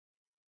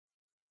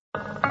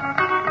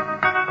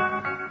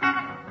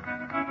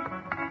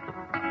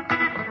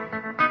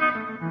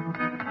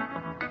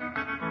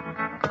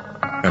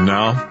And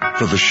now,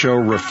 for the show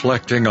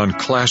reflecting on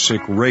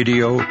classic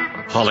radio,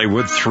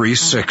 Hollywood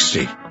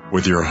 360,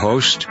 with your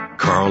host,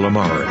 Carl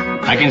Amari.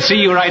 I can see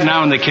you right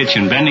now in the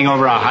kitchen, bending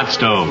over a hot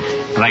stove,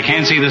 but I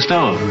can't see the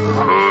stove.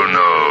 Who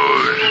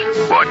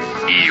knows what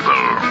evil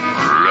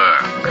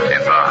lurks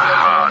in the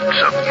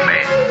hearts of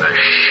men? The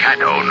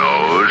shadow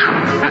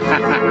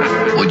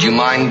knows. Would you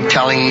mind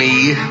telling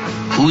me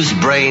whose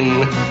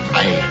brain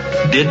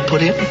I did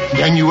put in?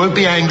 And you won't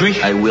be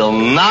angry? I will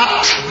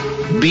not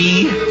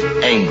be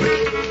angry.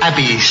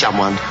 Abby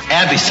someone.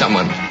 Abby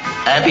someone.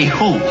 Abby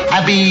who?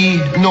 Abby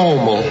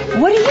normal.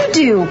 What do you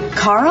do,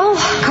 Carl?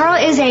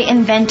 Carl is a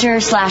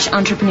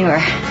inventor/entrepreneur.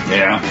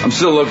 Yeah, I'm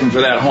still looking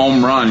for that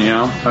home run, you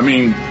know? I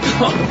mean,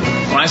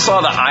 when I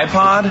saw the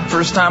iPod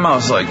first time, I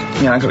was like,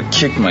 I could have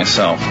kicked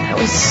myself. That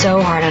was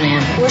so hard on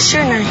him. What's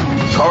your name?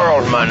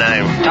 Carl's my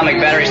name. Atomic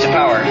batteries to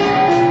power.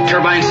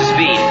 Turbines to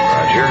speed.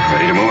 Roger,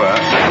 ready to move out.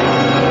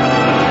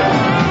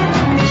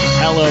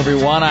 Hello,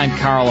 everyone. I'm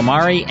Carl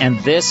Amari, and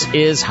this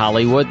is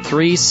Hollywood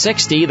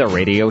 360, the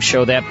radio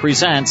show that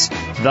presents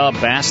the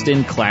best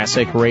in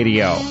classic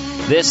radio.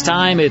 This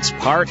time, it's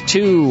part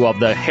 2 of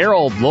the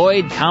Harold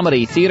Lloyd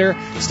Comedy Theatre,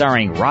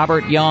 starring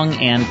Robert Young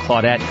and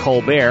Claudette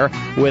Colbert,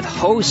 with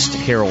host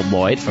Harold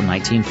Lloyd from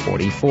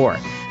 1944.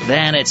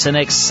 Then it's an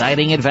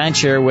exciting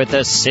adventure with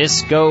the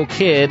Cisco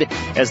Kid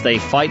as they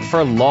fight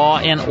for law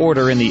and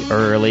order in the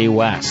early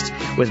West.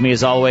 With me,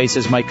 as always,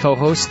 is my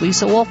co-host,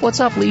 Lisa Wolf. What's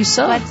up,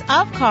 Lisa? What's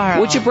up, Carl?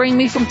 What'd you bring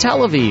me from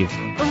Tel Aviv?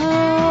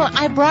 Oh,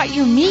 I brought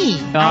you me. I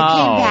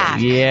came back.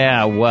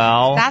 Yeah,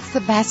 well. That's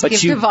the best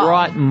gift of all. But you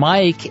brought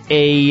Mike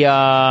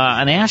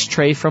an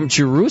ashtray from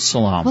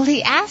Jerusalem. Well,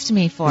 he asked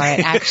me for it,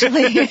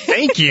 actually.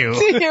 Thank you.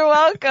 You're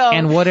welcome.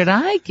 And what did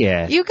I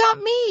get? You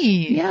got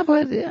me. Yeah,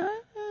 but...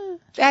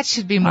 that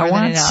should be more than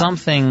enough. I want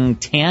something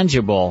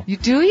tangible.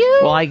 Do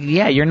you? Well,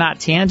 you're not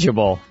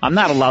tangible. I'm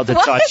not allowed to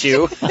touch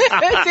you. So you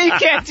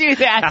can't do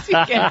that. You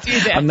can't do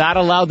that. I'm not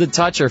allowed to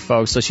touch her,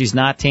 folks, so she's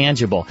not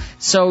tangible.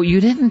 So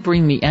you didn't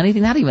bring me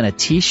anything, not even a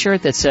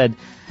T-shirt that said,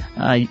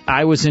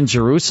 I was in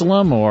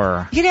Jerusalem,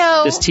 or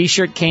this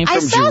T-shirt came from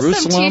Jerusalem. I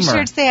saw some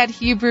T-shirts, they had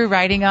Hebrew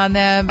writing on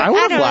them. But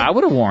I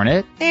would have worn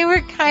it. They were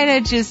kind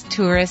of just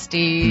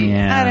touristy.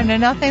 Yeah. I don't know,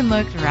 nothing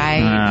looked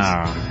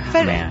right.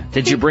 Oh, man.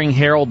 Did you bring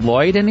Harold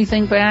Lloyd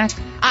anything back?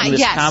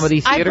 This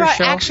comedy theater I brought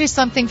show? actually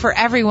something for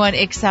everyone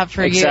except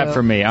for you. Except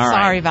for me, all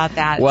right. Sorry about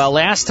that. Well,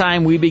 last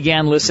time we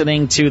began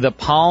listening to the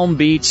Palm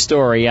Beach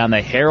story on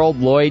the Harold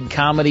Lloyd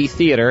Comedy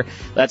Theatre.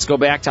 Let's go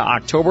back to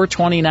October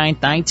 29,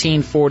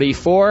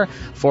 1944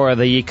 for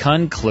the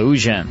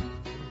conclusion.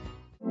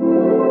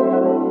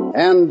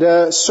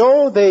 And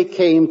so they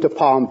came to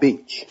Palm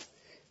Beach.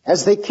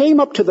 As they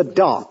came up to the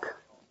dock,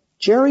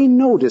 Jerry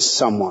noticed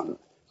someone,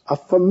 a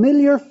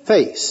familiar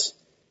face.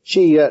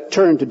 She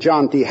turned to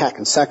John D.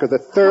 Hackensacker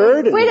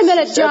III. Wait a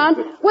minute, John.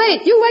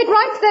 Wait, you wait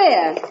right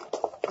there.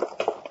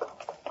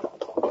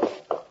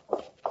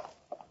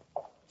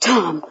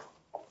 Tom,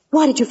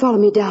 why did you follow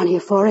me down here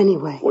for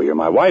anyway? Well, you're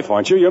my wife,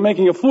 aren't you? You're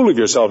making a fool of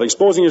yourself,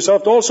 exposing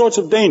yourself to all sorts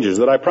of dangers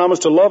that I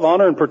promised to love,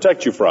 honor, and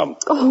protect you from.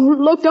 Oh,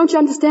 look, don't you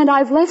understand?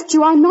 I've left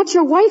you. I'm not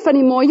your wife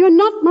anymore. You're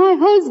not my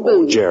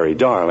husband. Oh, Jerry,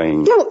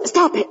 darling. No,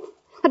 stop it.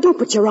 Don't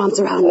put your arms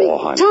around me. Oh,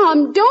 honey.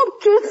 Tom,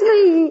 don't kiss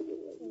me.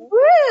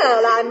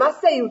 Well, I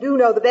must say you do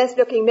know the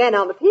best-looking men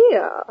on the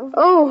pier.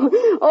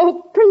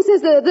 Oh,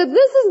 Princess,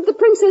 this is the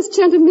Princess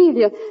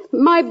Chantamelia.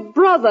 My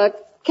brother,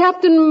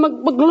 Captain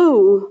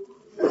McGlue.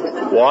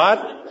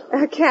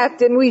 What?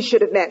 Captain, we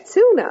should have met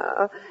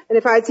sooner. And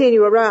if I'd seen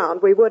you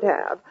around, we would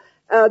have.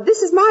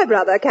 This is my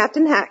brother,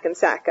 Captain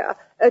Hackensacker.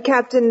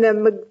 Captain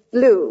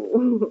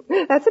McGlue.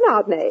 That's an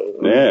odd name.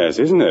 Yes,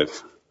 isn't it?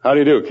 How do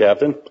you do,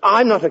 Captain?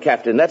 I'm not a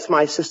captain. That's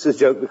my sister's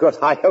joke because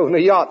I own a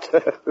yacht.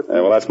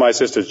 Well, that's my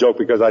sister's joke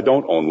because I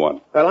don't own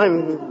one. Well,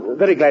 I'm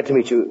very glad to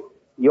meet you.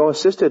 Your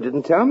sister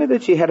didn't tell me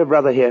that she had a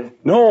brother here.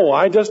 No,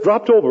 I just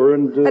dropped over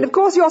and... And of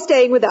course you're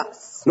staying with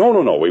us.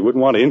 No. We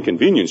wouldn't want to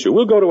inconvenience you.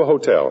 We'll go to a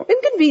hotel.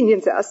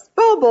 Inconvenience us?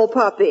 Bobo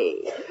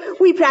puppy.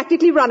 We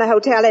practically run a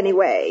hotel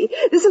anyway.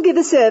 This'll give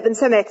the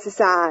servants some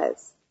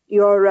exercise.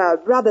 Your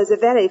brother's a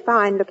very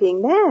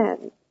fine-looking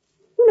man.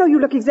 You know, you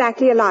look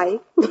exactly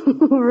alike.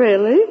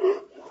 Really?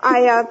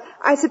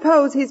 I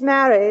suppose he's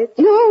married.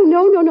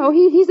 No.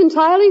 He's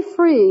entirely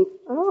free.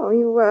 Oh,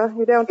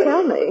 you don't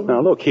tell me.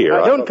 Now, look here.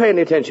 Don't pay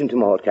any attention to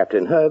Maud,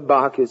 Captain. Her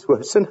bark is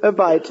worse than her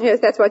bite. Yes,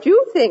 that's what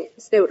you think,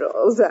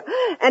 Snoodles.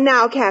 And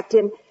now,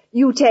 Captain,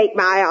 you take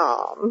my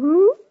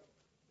arm.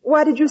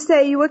 What did you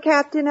say you were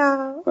captain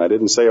of? I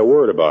didn't say a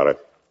word about it.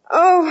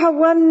 Oh, how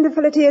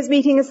wonderful it is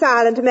meeting a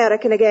silent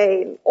American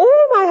again.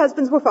 All my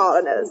husbands were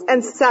foreigners,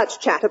 and such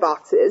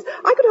chatterboxes.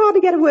 I could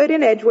hardly get a word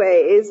in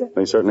edgeways.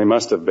 They certainly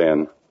must have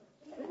been.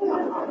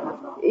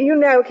 You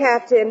know,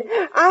 Captain,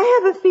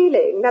 I have a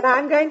feeling that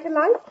I'm going to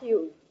like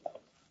you.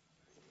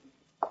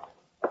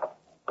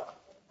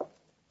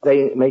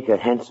 They make a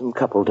handsome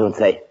couple, don't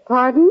they?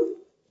 Pardon?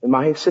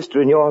 My sister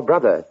and your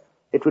brother.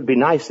 It would be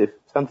nice if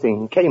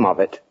something came of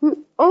it.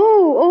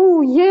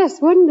 Oh,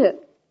 yes, wouldn't it?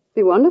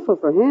 Be wonderful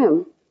for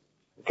him.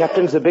 The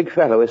captain's a big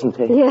fellow, isn't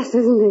he? Yes,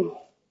 isn't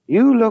he?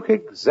 You look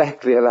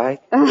exactly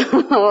alike.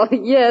 Oh,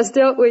 yes,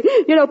 don't we?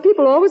 You know,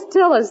 people always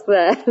tell us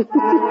that.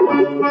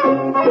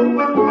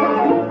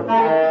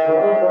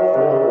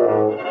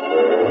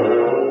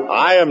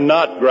 I am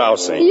not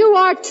grousing. You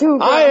are too.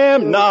 I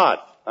am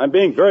not. I'm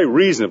being very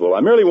reasonable. I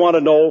merely want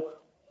to know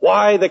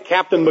why the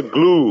Captain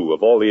McGlue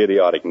of all the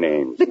idiotic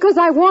names. Because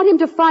I want him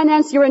to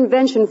finance your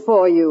invention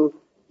for you.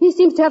 He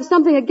seems to have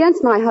something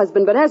against my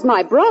husband, but as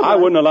my brother... I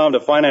wouldn't allow him to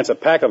finance a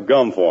pack of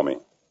gum for me.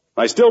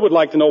 I still would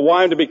like to know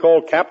why I'm to be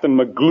called Captain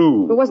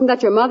McGlue. But wasn't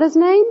that your mother's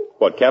name?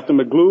 What, Captain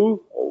McGlue?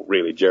 Oh,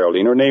 really,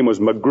 Geraldine, her name was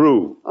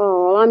McGrew.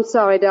 Oh, I'm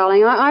sorry,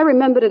 darling. I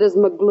remembered it as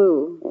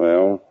McGlue.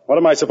 Well, what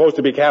am I supposed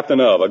to be captain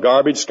of? A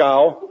garbage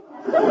scow?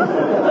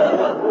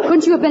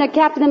 Couldn't you have been a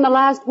captain in the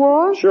last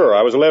war? Sure,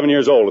 I was 11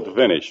 years old at the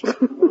finish.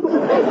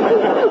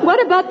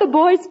 What about the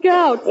Boy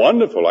Scouts?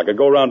 Wonderful. I could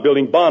go around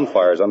building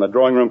bonfires on the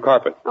drawing room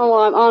carpet. Oh,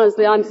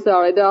 I'm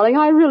sorry, darling.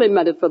 I really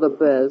meant it for the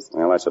best.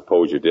 Well, I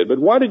suppose you did, but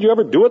why did you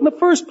ever do it in the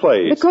first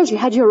place? Because you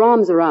had your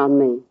arms around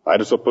me. I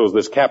just suppose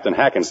this Captain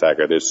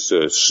Hackensacker, this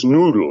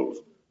Snoodles,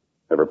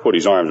 ever put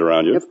his arms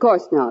around you? Of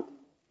course not.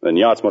 Then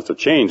yachts must have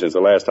changed since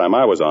the last time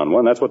I was on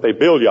one. That's what they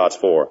build yachts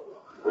for.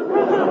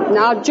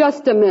 Now,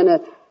 just a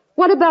minute.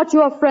 What about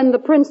your friend the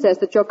princess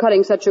that you're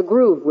cutting such a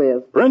groove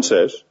with?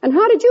 Princess? And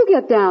how did you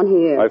get down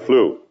here? I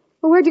flew.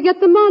 Well, where'd you get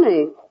the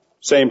money?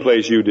 Same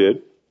place you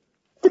did.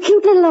 The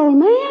cute little old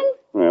man?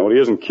 Yeah, well, he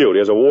isn't cute. He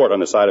has a wart on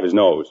the side of his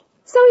nose.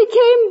 So he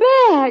came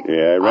back.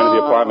 Yeah, he rented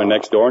the apartment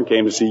next door and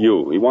came to see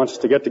you. He wants us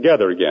to get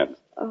together again.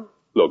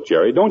 Look,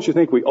 Jerry, don't you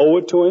think we owe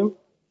it to him?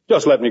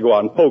 Just let me go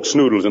out and poke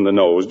Snoodles in the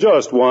nose,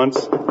 just once.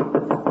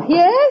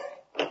 Yes?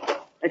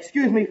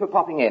 Excuse me for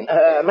popping in.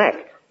 Mac,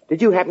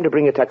 did you happen to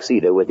bring a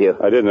tuxedo with you?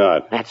 I did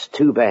not. That's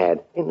too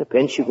bad. In the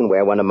pinch, you can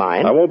wear one of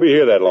mine. I won't be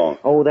here that long.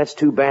 Oh, that's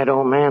too bad,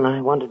 old man.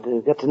 I wanted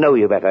to get to know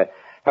you better.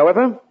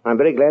 However, I'm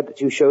very glad that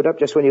you showed up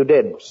just when you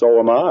did. So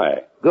am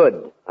I.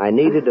 Good. I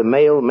needed a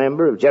male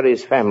member of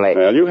Jerry's family.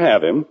 Well, you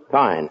have him.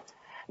 Fine.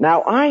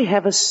 Now, I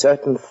have a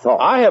certain thought.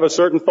 I have a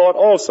certain thought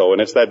also,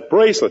 and it's that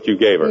bracelet you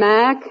gave her.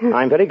 Mac?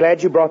 I'm very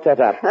glad you brought that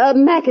up.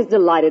 Mac is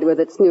delighted with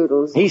it,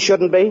 Snoodles. He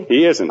shouldn't be.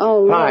 He isn't.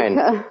 Oh, fine.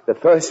 The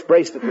first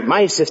bracelet that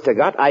my sister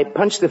got, I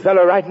punched the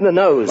fellow right in the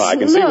nose. I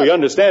can see we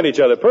understand each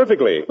other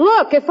perfectly.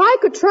 Look, if I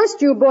could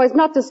trust you boys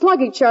not to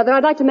slug each other,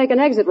 I'd like to make an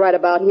exit right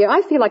about here.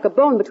 I feel like a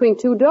bone between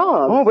two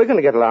dogs. Oh, we're going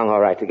to get along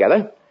all right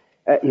together.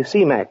 You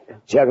see, Mac,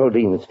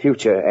 Geraldine's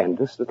future and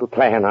this little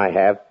plan I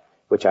have,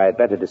 which I had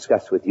better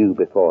discuss with you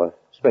before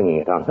springing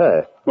it on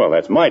her. Well,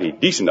 that's mighty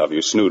decent of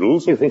you,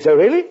 Snoodles. You think so,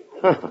 really?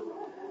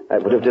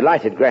 That would have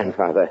delighted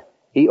Grandfather.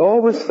 He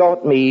always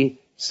thought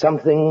me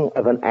something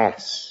of an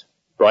ass.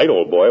 Bright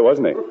old boy,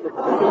 wasn't he?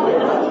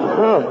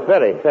 Oh,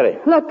 very, very.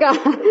 Look,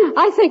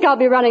 I think I'll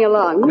be running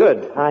along.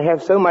 Good. I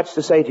have so much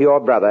to say to your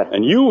brother.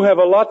 And you have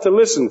a lot to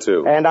listen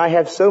to. And I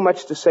have so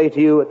much to say to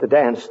you at the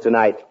dance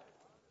tonight.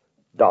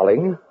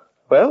 Darling.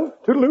 Well,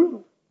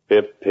 toodaloo.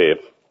 Pip,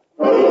 pip.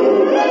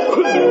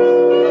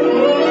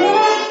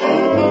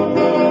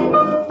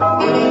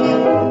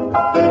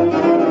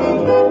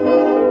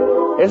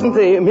 Isn't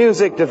the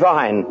music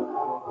divine?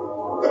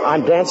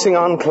 I'm dancing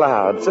on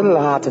clouds. Oh,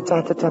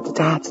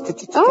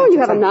 you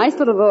have a nice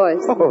little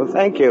voice. Oh,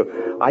 thank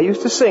you. I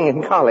used to sing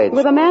in college.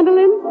 With a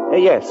mandolin?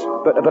 Yes,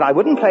 but I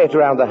wouldn't play it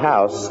around the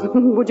house.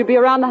 Would you be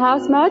around the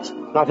house much?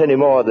 Not any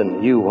more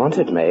than you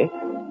wanted me.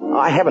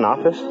 I have an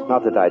office,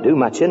 not that I do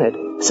much in it.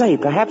 Say,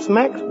 perhaps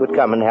Max would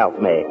come and help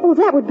me. Oh,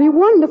 that would be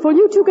wonderful.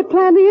 You two could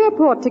plan the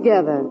airport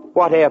together.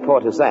 What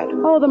airport is that?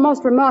 Oh, the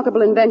most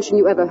remarkable invention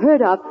you ever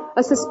heard of.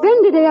 A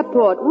suspended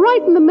airport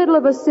right in the middle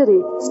of a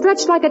city,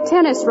 stretched like a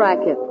tennis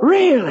racket.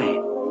 Really?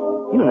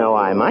 You know,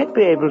 I might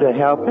be able to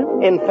help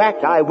him. In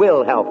fact, I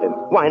will help him.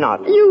 Why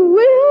not? You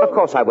will? Of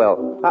course I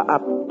will.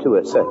 Up to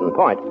a certain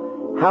point.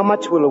 How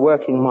much will a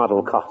working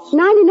model cost?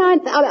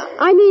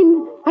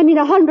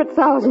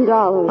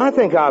 $100,000. I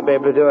think I'll be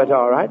able to do it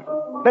all right.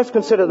 Let's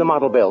consider the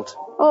model built.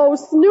 Oh,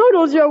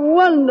 Snoodles, you're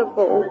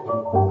wonderful.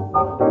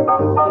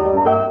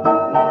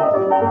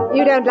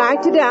 You don't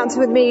like to dance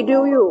with me,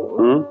 do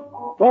you?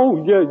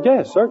 Oh,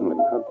 yes, certainly.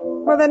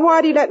 Well, then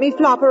why do you let me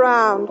flop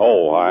around?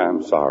 Oh,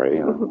 I'm sorry.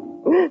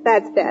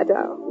 That's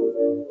better.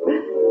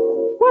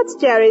 What's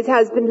Jerry's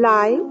husband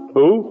like?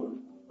 Who?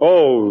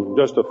 Oh,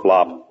 just a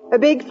flop. A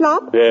big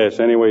flop?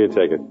 Yes, any way you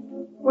take it.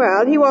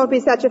 Well, he won't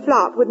be such a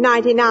flop with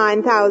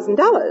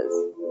 $99,000.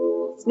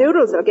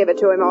 Snoodles will give it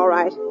to him all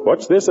right.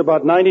 What's this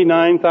about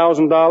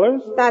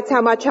 $99,000? That's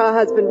how much her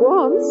husband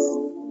wants.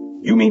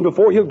 You mean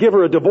before he'll give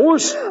her a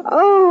divorce?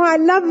 Oh, I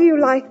love you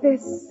like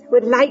this,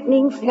 with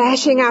lightning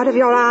flashing out of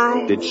your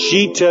eyes. Did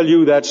she tell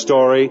you that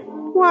story?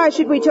 Why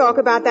should we talk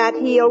about that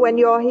heel when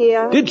you're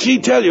here? Did she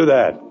tell you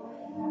that?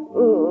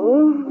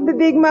 The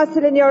big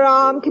muscle in your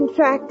arm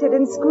contracted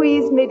and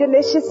squeezed me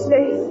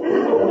deliciously.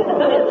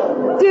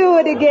 Do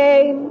it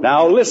again.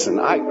 Now listen,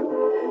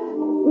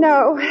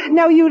 No,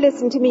 you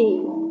listen to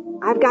me.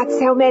 I've got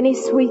so many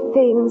sweet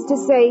things to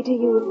say to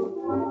you.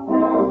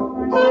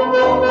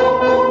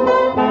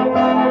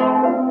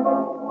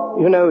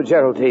 You know,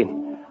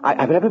 Geraldine,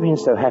 I've never been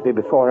so happy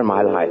before in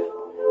my life.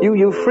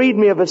 You freed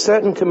me of a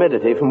certain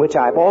timidity from which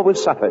I've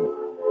always suffered.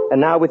 And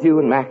now with you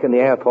and Mac in the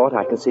airport,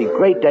 I can see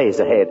great days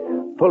ahead,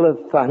 full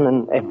of fun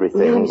and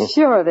everything. I'm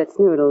sure of it,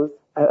 Snoodles.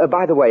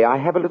 By the way, I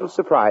have a little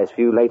surprise for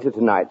you later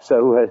tonight,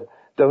 so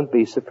don't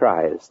be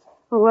surprised.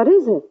 Well, what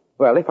is it?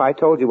 Well, if I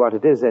told you what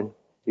it is, then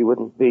you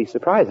wouldn't be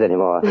surprised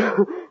anymore.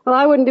 Well,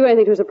 I wouldn't do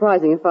anything too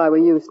surprising if I were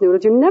you,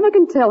 Snoodles. You never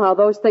can tell how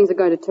those things are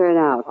going to turn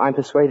out. I'm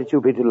persuaded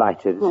you'll be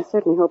delighted. I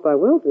certainly hope I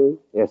will be.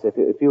 Yes,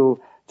 if you'll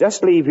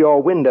just leave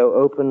your window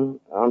open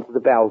onto the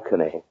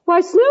balcony.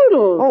 Why,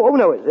 Snoodles! Oh,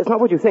 no, it's not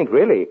what you think,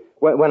 really.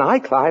 When I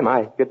climb,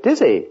 I get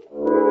dizzy.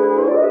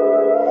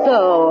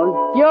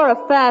 So, you're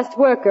a fast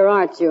worker,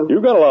 aren't you?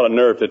 You've got a lot of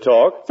nerve to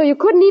talk. So you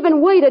couldn't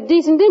even wait a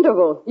decent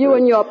interval, you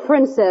and your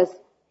princess.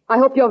 I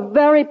hope you're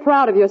very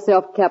proud of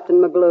yourself,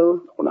 Captain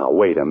McGlue. Well, now,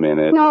 wait a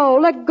minute. No,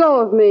 let go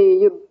of me,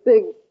 you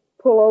big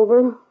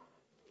pullover.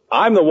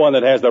 I'm the one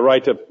that has the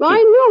right to...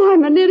 I know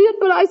I'm an idiot,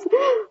 but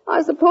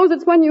I suppose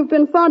it's when you've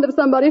been fond of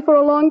somebody for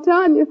a long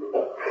time.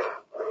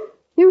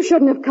 You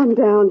shouldn't have come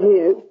down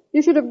here.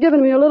 You should have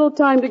given me a little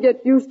time to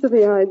get used to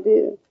the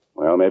idea.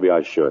 Well, maybe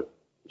I should.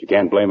 But you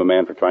can't blame a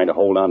man for trying to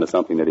hold on to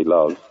something that he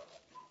loves.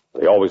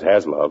 That he always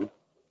has loved. And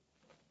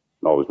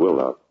always will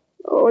love.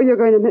 Oh, you're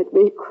going to make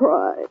me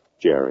cry.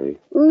 Jerry.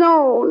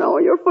 No,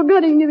 you're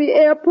forgetting the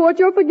airport.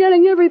 You're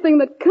forgetting everything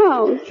that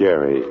counts.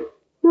 Jerry.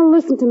 Now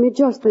listen to me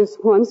just this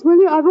once, will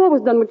you? I've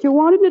always done what you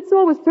wanted, and it's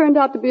always turned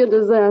out to be a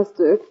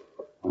disaster.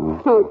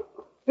 Oh,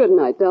 good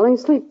night, darling.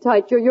 Sleep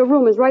tight. Your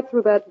room is right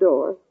through that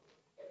door.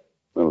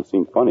 Well, it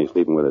seemed funny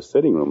sleeping with a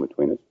sitting room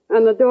between us.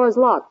 And the door's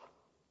locked.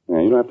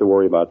 Yeah, you don't have to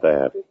worry about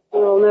that.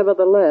 Well,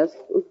 nevertheless.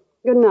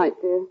 Good night,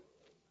 dear.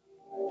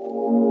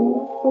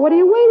 What are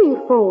you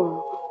waiting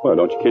for? Well,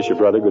 don't you kiss your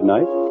brother good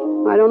night?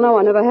 I don't know.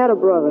 I never had a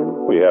brother.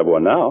 Well, you have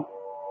one now.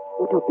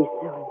 Oh, don't be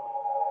silly.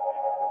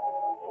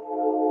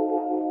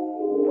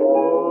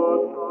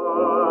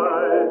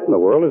 What in the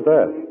world is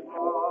that?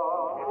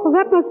 Well,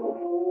 that must...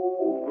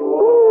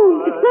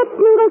 Oh, it's that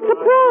Snoodle's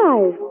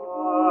surprise.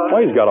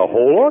 Why, he's got a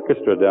whole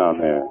orchestra down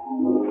there.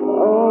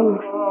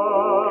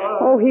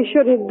 Oh, he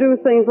shouldn't do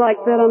things like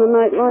that on a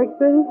night like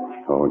this.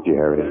 Oh,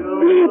 Jerry.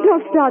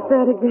 Don't start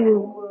that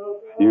again.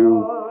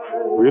 You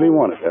really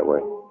want it that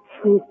way?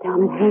 Please,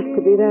 Tom, it has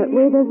to be that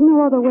way. There's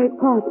no other way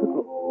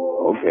possible.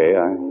 Okay,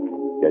 I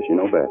guess you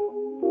know best.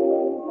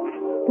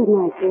 Good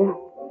night, dear.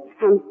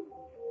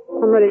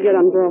 I'm ready to get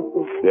undressed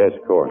now. Yes,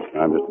 of course.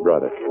 I'm just a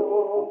brother.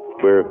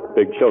 We're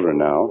big children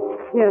now.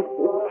 Yes.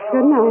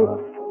 Good night.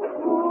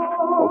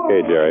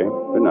 Okay, Jerry.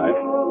 Good night.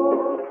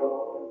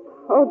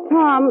 Oh,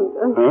 Tom.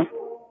 Huh?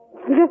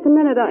 Just a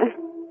minute.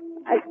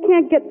 I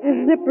can't get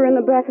the zipper in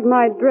the back of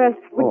my dress.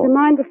 Would you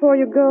mind before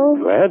you go?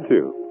 Glad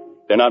to.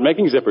 They're not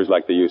making zippers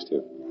like they used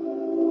to.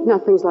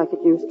 Nothing's like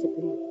it used to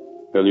be.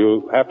 Well,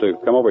 you'll have to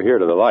come over here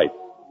to the light.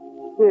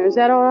 There, is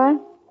that all right?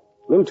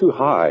 A little too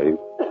high.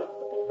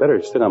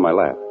 Better sit on my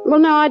lap. Well,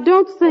 now, I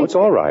don't think... Oh, it's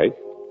all right,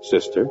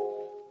 sister.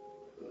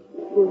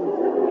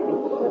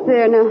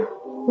 There,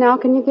 now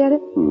can you get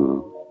it?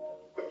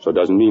 So it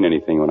doesn't mean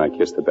anything when I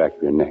kiss the back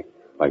of your neck,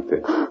 like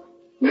this.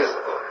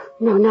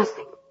 No,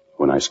 nothing.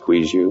 When I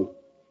squeeze you,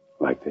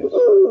 like this.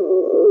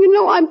 You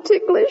know I'm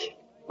ticklish.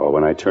 Or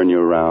when I turn you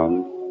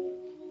around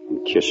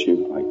and kiss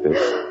you, like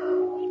this.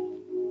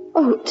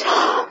 Oh,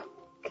 Tom.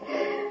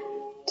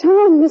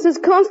 Tom, this is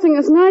costing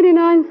us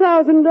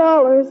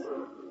 $99,000.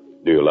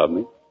 Do you love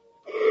me?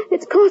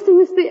 It's costing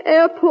us the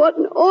airport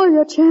and all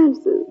your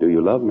chances. Do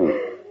you love me?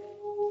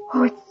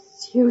 Oh,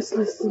 it's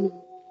useless and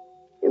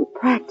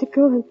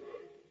impractical and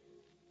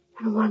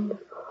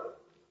wonderful.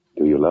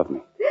 Do you love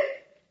me?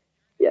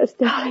 Yes,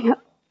 darling.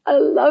 I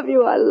love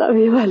you. I love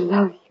you. I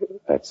love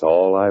you. That's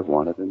all I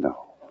wanted to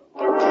know.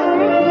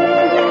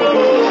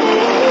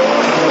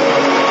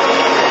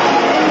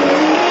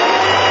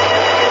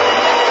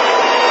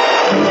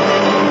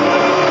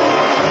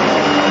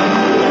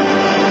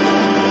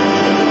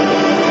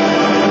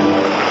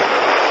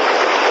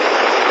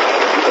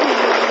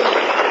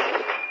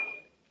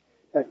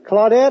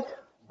 Claudette,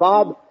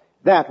 Bob,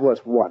 that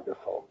was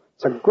wonderful.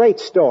 It's a great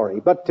story.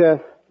 But,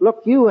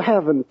 look, you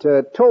haven't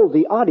told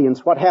the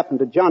audience what happened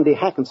to John D.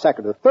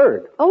 Hackensacker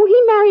III. Oh,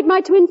 he married my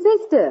twin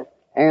sister.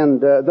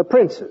 And the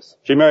princess.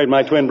 She married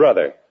my twin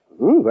brother.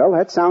 Well,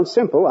 that sounds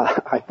simple,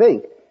 I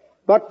think.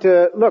 But,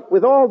 look,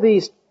 with all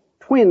these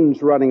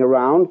twins running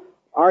around,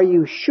 are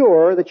you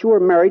sure that you were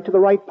married to the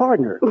right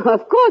partner?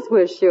 Of course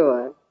we're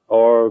sure.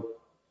 Or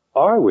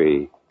are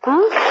we?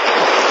 Huh?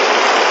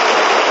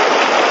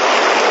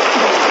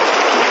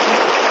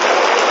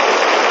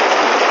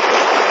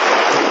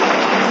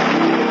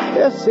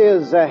 This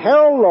is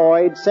Harold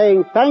Lloyd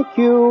saying thank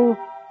you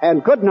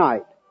and good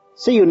night.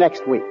 See you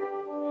next week.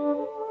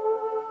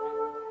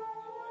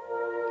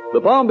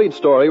 The Palm Beach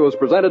Story was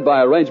presented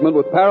by arrangement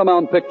with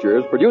Paramount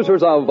Pictures,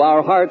 producers of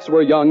Our Hearts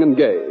Were Young and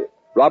Gay.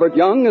 Robert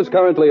Young is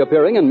currently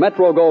appearing in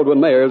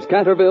Metro-Goldwyn-Mayer's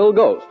Canterville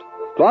Ghost.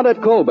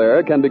 Claudette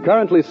Colbert can be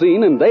currently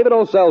seen in David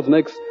O.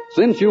 Selznick's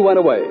Since You Went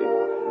Away.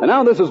 And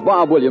now this is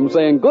Bob Williams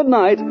saying good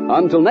night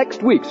until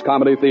next week's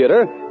Comedy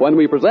Theater when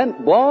we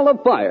present Ball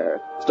of Fire,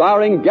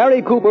 starring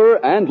Gary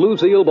Cooper and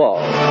Lucille Ball.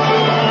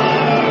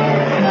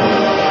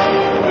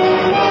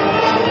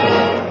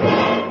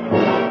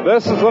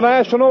 This is the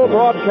National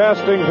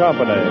Broadcasting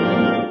Company.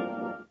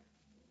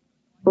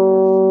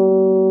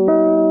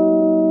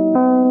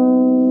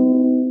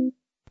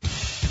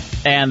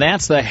 And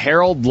that's the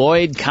Harold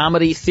Lloyd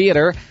Comedy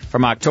Theatre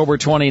from October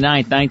 29,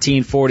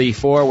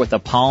 1944, with the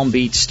Palm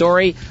Beach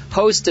Story,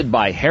 hosted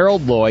by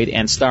Harold Lloyd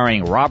and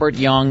starring Robert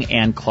Young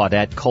and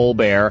Claudette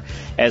Colbert,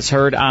 as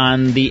heard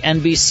on the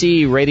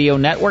NBC Radio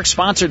Network,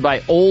 sponsored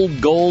by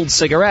Old Gold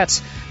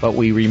Cigarettes, but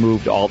we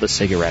removed all the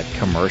cigarette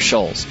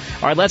commercials.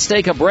 All right, let's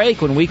take a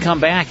break. When we come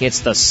back,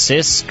 it's the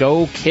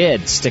Cisco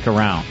Kid. Stick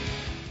around.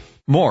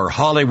 More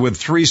Hollywood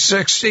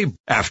 360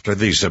 after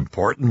these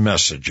important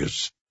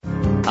messages.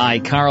 Hi,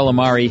 Carl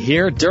Amari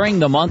here. During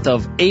the month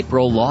of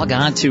April, log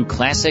on to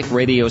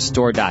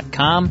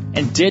ClassicRadiostore.com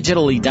and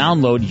digitally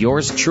download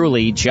yours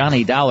truly,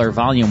 Johnny Dollar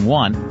Volume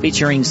 1,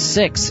 featuring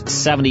 6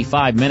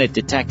 75-minute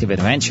detective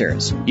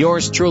adventures.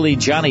 Yours truly,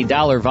 Johnny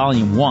Dollar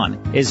Volume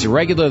 1, is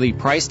regularly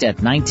priced at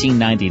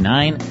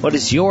 $19.99, but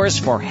is yours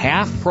for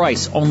half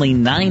price, only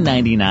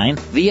 $9.99,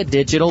 via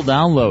digital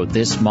download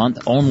this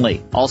month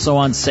only. Also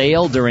on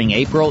sale during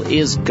April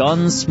is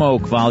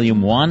Gunsmoke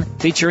Volume 1,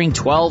 featuring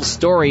 12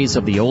 stories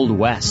of the Old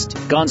West.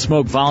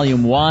 Gunsmoke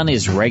Volume 1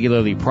 is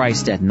regularly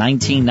priced at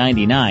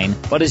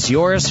 $19.99, but is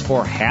yours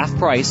for half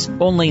price,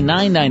 only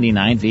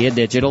 $9.99 via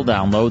digital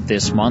download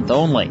this month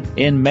only.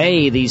 In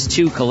May, these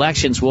two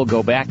collections will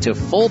go back to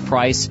full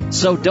price,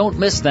 so don't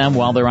miss them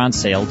while they're on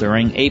sale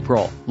during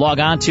April. Log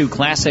on to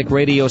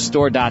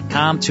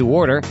ClassicRadiostore.com to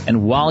order,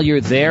 and while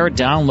you're there,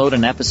 download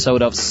an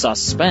episode of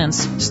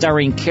Suspense,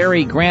 starring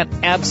Cary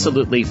Grant,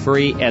 absolutely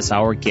free as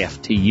our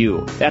gift to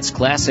you. That's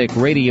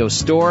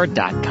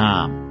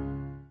ClassicRadiostore.com.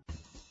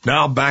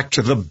 Now back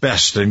to the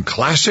best in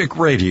classic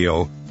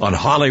radio on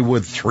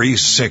Hollywood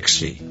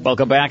 360.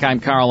 Welcome back. I'm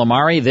Carl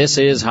Amari. This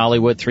is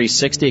Hollywood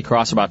 360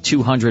 across about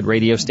 200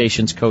 radio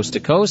stations coast to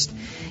coast.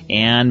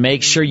 And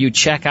make sure you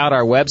check out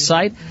our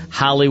website,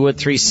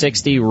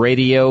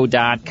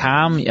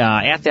 Hollywood360radio.com.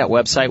 At that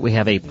website, we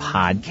have a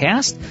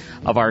podcast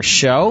of our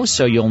show,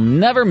 so you'll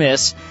never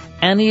miss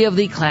any of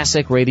the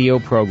classic radio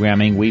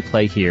programming we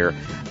play here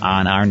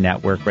on our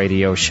network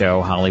radio show,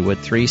 Hollywood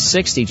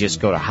 360. Just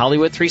go to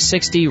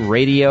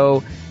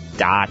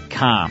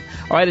Hollywood360radio.com.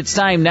 All right, it's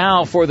time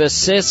now for the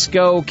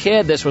Cisco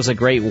Kid. This was a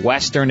great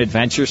Western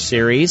adventure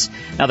series.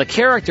 Now, the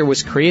character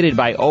was created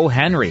by O.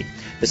 Henry.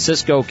 The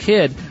Cisco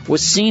Kid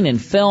was seen in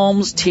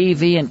films,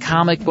 TV, and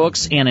comic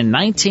books, and in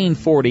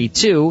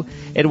 1942,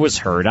 it was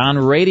heard on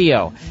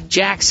radio.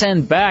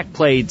 Jackson Beck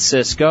played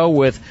Cisco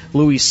with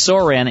Louis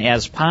Sorin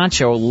as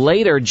Poncho.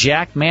 Later,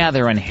 Jack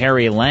Mather and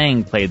Harry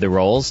Lang played the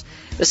roles.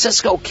 The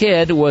Cisco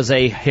Kid was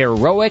a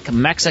heroic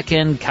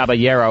Mexican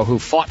caballero who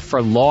fought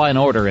for law and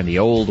order in the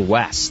Old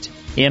West.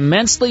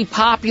 Immensely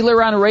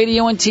popular on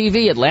radio and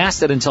TV, it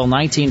lasted until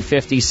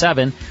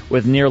 1957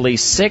 with nearly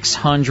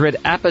 600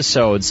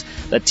 episodes.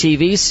 The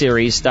TV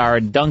series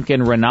starred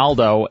Duncan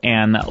Ronaldo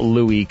and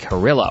Louis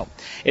Carrillo.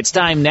 It's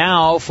time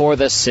now for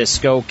the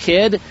Cisco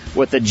Kid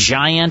with the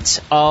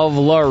Giant of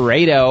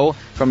Laredo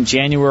from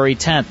January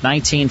 10th,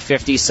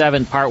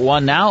 1957, part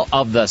 1 now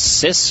of the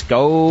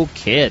Cisco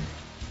Kid.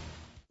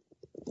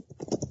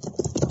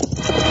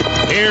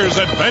 Here's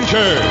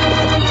adventure.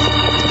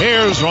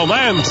 Here's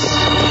romance.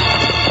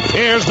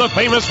 Here's the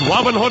famous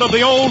Robin Hood of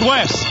the Old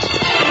West.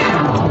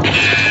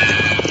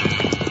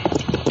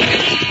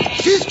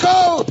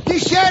 Cisco, the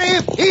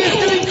sheriff, he is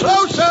getting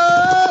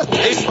closer.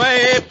 This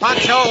way,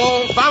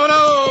 Poncho,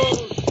 vámonos.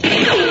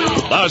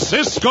 The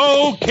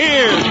Cisco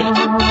Kid.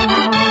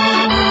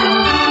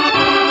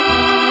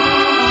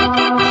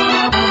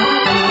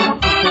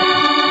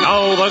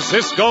 Now the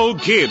Cisco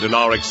Kid in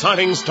our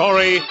exciting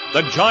story,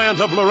 The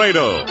Giant of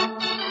Laredo.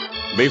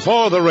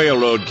 Before the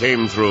railroad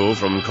came through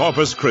from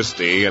Corpus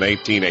Christi in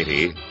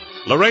 1880,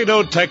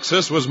 Laredo,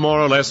 Texas was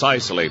more or less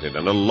isolated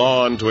and a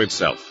law unto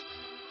itself.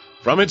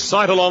 From its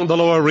site along the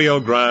lower Rio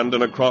Grande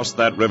and across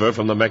that river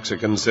from the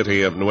Mexican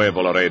city of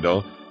Nuevo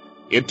Laredo,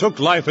 it took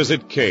life as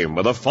it came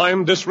with a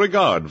fine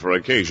disregard for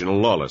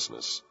occasional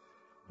lawlessness,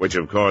 which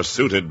of course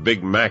suited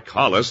Big Mac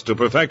Hollis to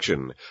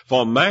perfection,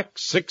 for Mac,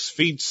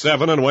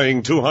 6'7" and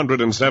weighing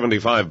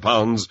 275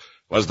 pounds,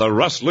 was the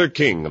rustler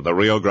king of the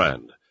Rio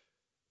Grande.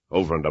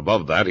 Over and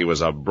above that, he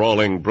was a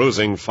brawling,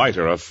 bruising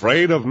fighter,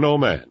 afraid of no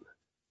man.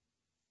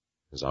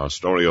 As our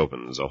story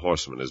opens, a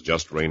horseman is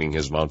just reining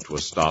his mount to a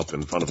stop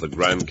in front of the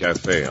Grand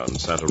Cafe on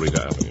Santa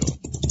Rita Avenue.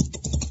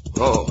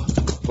 Whoa,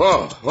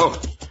 whoa, whoa.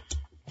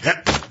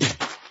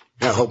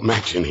 I hope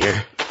Mac's in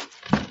here.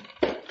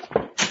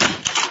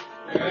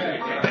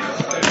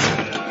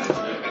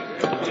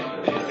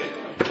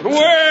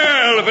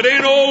 Well, if it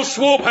ain't old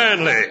Swope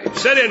Hanley.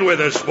 Set in with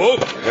us,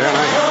 Swope.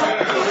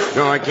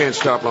 Well, I can't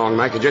stop long,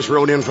 Mike. I just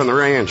rode in from the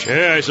ranch.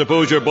 Yeah, I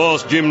suppose your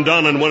boss, Jim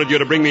Donnan, wanted you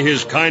to bring me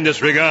his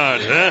kindest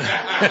regards, huh?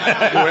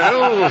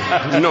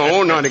 Well,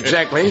 no, not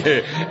exactly.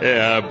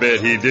 Yeah, I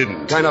bet he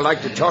didn't. Kind of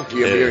like to talk to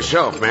you for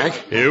yourself,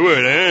 Mac. You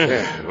would, eh?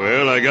 Yeah.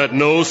 Well, I got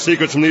no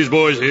secrets from these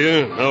boys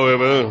here.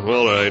 However,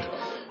 all right.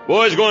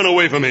 Boys going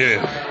away from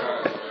here.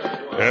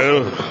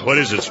 Well, what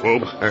is it,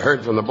 Swope? I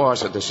heard from the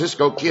boss that the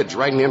Cisco Kid's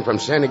riding in from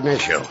San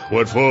Ignacio.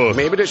 What for?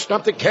 Maybe to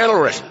stop the cattle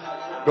rustling.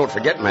 Don't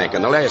forget, Mac,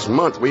 in the last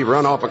month we've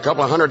run off a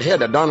couple of 100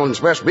 head of Donald's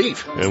best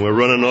beef. And we're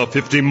running off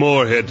 50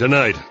 more head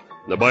tonight.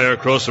 The buyer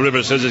across the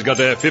river says he's got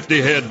to have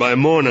 50 head by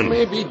morning.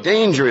 Maybe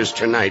dangerous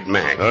tonight,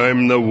 Mac.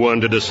 I'm the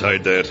one to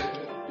decide that.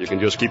 You can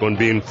just keep on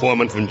being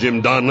foreman from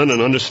Jim Donlan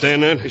and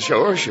understand that?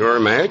 Sure,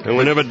 Mac. And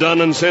whenever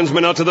Donlan sends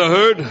men out to the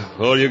herd,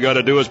 all you got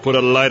to do is put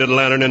a lighted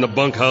lantern in the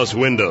bunkhouse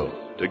window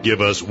to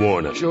give us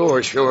warning.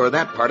 Sure.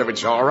 That part of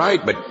it's all right,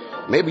 but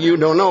maybe you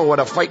don't know what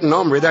a fighting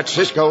hombre that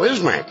Cisco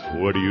is, Mac.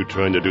 What are you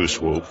trying to do,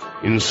 Swope?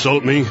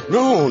 Insult me?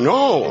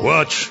 No.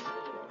 Watch.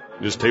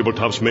 This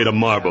tabletop's made of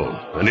marble,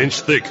 an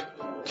inch thick.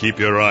 Keep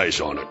your eyes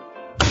on it.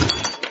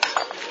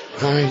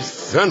 By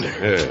thunder.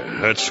 Yeah,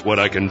 that's what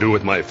I can do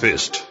with my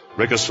fist.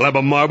 Break a slab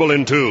of marble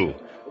in two.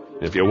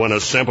 If you want a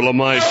sample of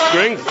my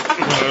strength,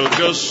 I'll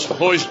just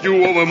hoist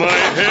you over my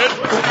head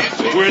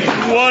with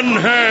one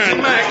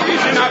hand. Mac,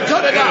 easy now.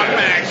 Cut it out,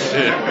 Max.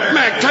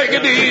 Mac, take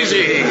it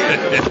easy.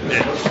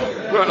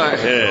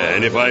 Yeah,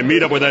 and if I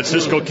meet up with that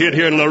Cisco Kid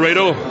here in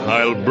Laredo,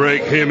 I'll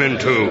break him in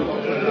two.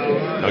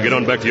 Now get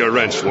on back to your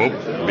ranch,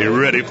 Swope. Be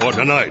ready for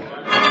tonight.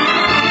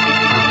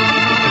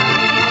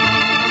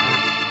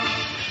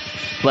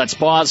 Let's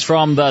pause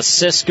from the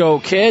Cisco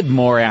Kid.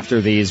 More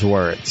after these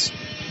words.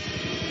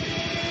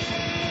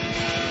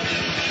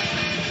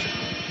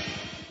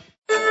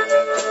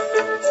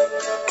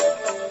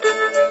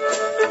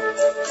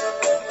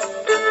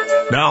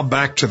 Now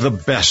back to the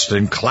best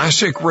in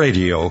classic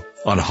radio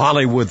on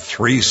Hollywood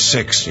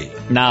 360.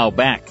 Now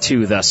back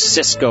to the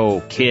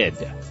Cisco Kid.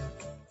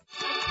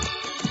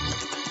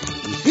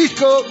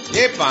 Cisco.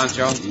 Hey,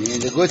 Poncho.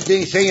 The good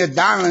thing, Senor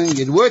Donlan,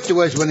 you'd work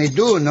to us when they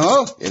do,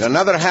 no? In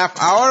another half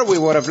hour, we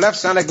would have left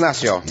San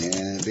Ignacio.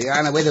 Be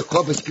on our way to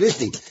Corpus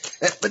Christi.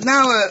 But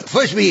now,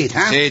 first we eat,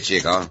 huh? Si,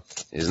 Chico.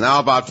 It's now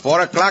about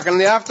 4 o'clock in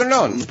the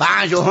afternoon.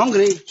 Poncho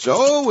hungry.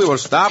 So we will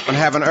stop and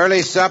have an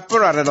early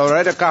supper at a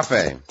Laredo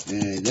cafe.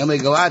 Then we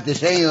go out to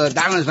Senor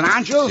Donlan's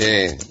rancho? Si.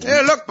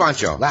 Hey, look,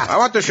 Poncho. What? I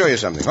want to show you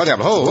something. Look.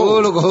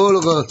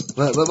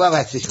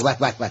 What, Cisco?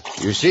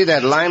 What? You see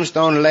that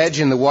limestone ledge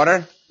in the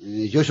water?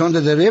 Just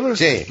under the river?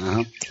 Si.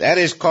 That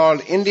is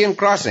called Indian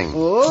Crossing.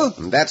 Oh?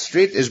 And that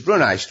street is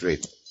Brunei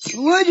Street.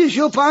 Why'd you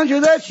show Poncho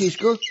that,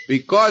 Cisco?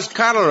 Because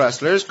cattle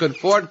rustlers could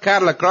ford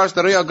cattle across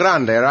the Rio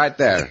Grande right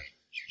there.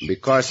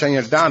 Because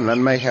Senor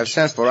Donlan may have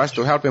sent for us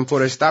to help him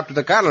put a stop to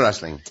the cattle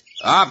rustling.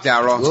 Up,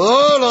 Darrow.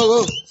 Oh,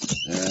 loco.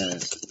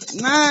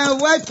 Now,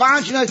 why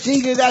Poncho not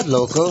think of that,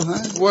 loco,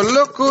 huh? Well,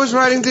 look who's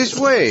riding this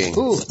way.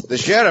 Who? The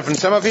sheriff and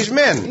some of his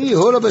men. He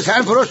hold up his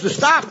hand for us to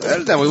stop.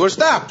 Well, then we will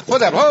stop.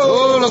 Put up.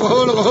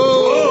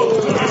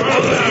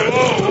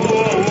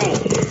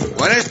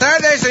 Buenas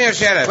tardes, Senor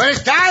Sheriff.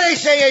 Buenas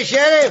tardes, Senor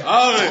Sheriff.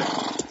 Howdy.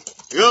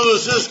 You're the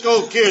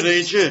Cisco Kid,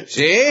 ain't you?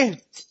 See?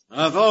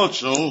 I thought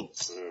so.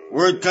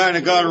 Word kind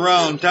of got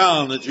around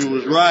town that you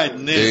was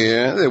riding in.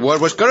 Yeah, the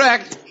word was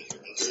correct.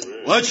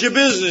 What's your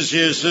business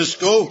here,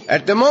 Cisco?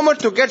 At the moment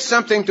to get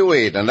something to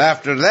eat, and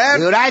after that...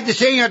 You ride to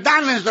Senor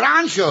Donlan's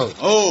rancho.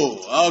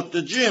 Oh, out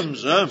to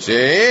Jim's, huh?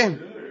 See? All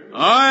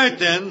right,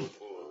 then.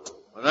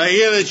 But I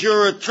hear that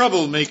you're a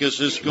troublemaker,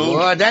 Cisco.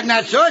 Oh, that's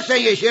not so,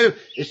 Senor Sheriff.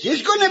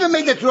 Cisco never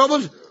made the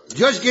troubles.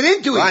 Just get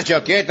into it.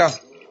 Pancho, quieto.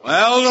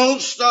 Well,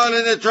 don't start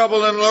any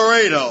trouble in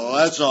Laredo,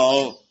 that's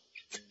all.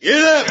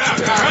 Get up!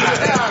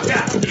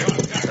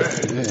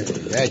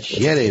 That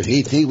sheriff,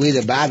 he think we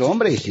the bad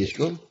hombre,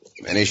 Cisco.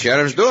 Many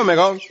sheriffs do,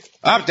 amigo.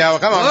 Up, Tower,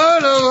 come on. Oh,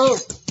 no.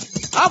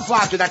 How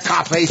far to that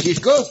cafe,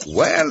 Cisco?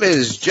 Well,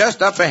 it's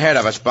just up ahead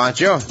of us,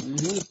 Pancho.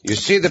 Mm-hmm. You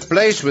see the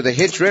place with the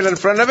hitch rail in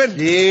front of it?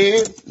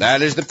 Yeah.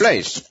 That is the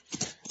place.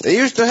 They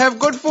used to have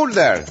good food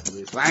there.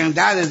 We find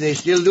out that they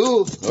still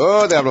do.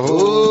 Oh, Diablo.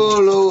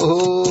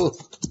 Oh.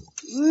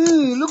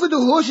 Look at the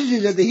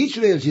horses at the hitch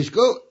rail,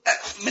 Cisco.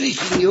 Many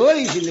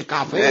senores in the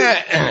cafe.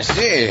 Yeah,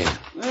 see.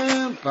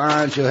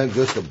 Pancho have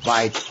just a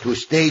bite. 2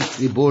 steaks,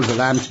 3 bowls of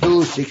lamb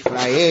stew, 6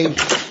 fried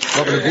eggs,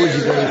 couple of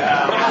goosey berries.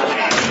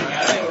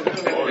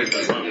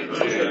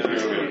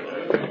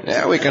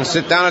 Yeah, we can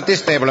sit down at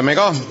this table,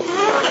 amigo.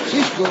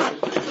 Cisco,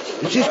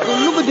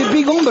 look at the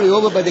big hombre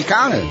over by the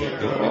counter.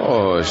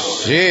 Oh,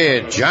 see,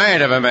 a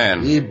giant of a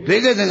man. He's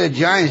bigger than a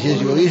giant,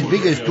 Cisco. He's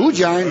big as 2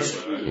 giants.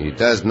 He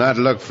does not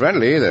look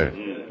friendly either.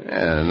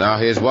 And now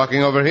he is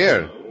walking over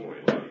here.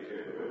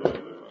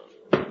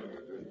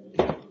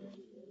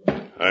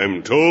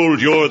 I'm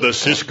told you're the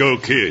Cisco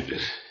Kid.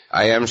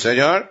 I am,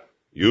 senor.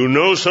 You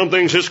know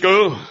something,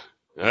 Cisco?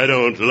 I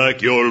don't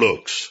like your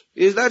looks.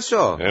 Is that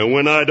so? And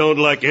when I don't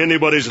like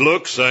anybody's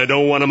looks, I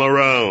don't want them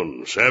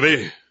around,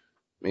 savvy?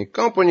 Mi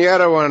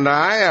compañero and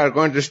I are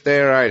going to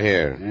stay right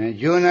here. And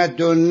you not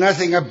do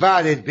nothing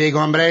about it, big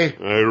hombre.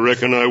 I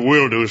reckon I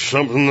will do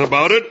something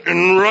about it,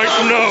 and right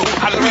now.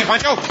 Out of the way,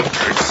 Poncho.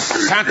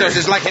 Santos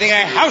is like hitting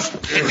a house.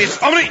 It is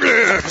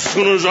hombre. As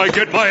soon as I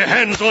get my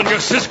hands on you,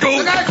 Cisco.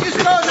 Look out,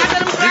 Cisco. Not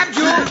let him grab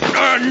you.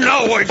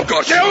 Now I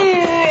got you.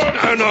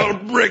 And I'll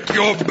break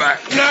your back.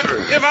 Not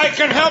if I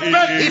can help it.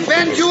 He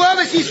bent you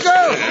over, Cisco.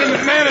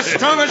 The man is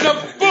strong as a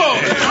bull.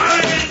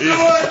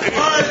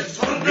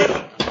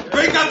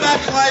 Bring up that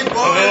flag, boys.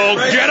 Oh,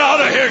 get out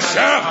of here,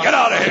 Sheriff. Get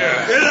out of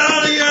here. Get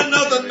out of here,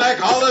 nothing, Mac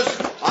Hollis.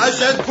 I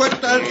said quit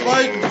that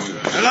fight,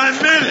 and I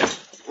meant it.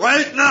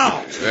 Right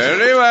now.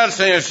 Very well,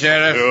 Senor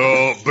Sheriff.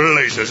 Oh,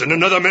 blazes. In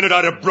another minute,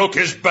 I'd have broke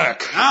his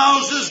back.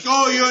 Now,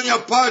 Cisco, you and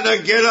your partner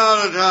get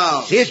out of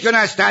town. Cisco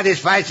not start this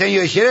fight,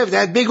 Senor Sheriff.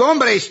 That big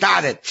hombre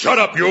started. Shut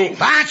up, you.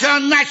 Poncho,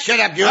 not shut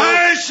up, you.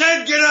 I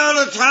said get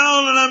out of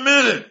town in a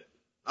minute.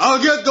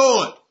 I'll get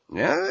going.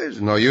 Yeah, there's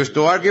no use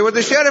to argue with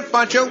the sheriff,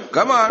 Poncho.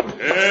 Come on.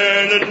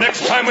 And the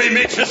next time we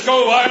meet,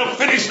 Cisco, I'll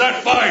finish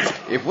that fight.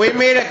 If we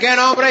meet again,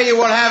 hombre, you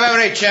will have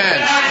every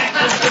chance.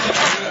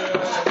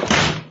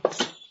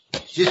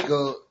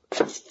 Cisco,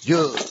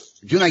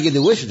 you not get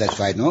the wish of that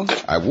fight, no?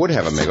 I would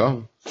have,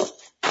 amigo.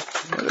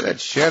 What did that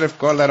sheriff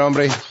call that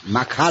hombre?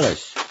 Mac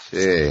Hollis.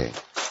 See,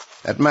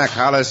 that Mac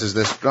Hollis is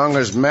the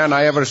strongest man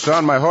I ever saw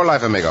in my whole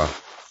life, amigo.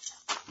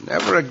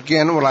 Never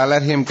again will I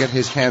let him get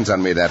his hands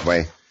on me that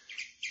way.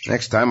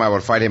 Next time I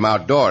will fight him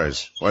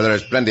outdoors, where there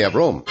is plenty of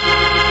room.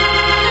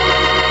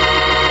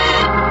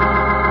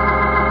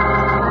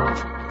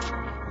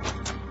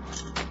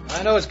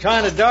 I know it's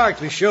kind of dark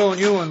to be showing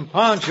you and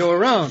Poncho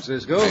around,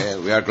 Cisco.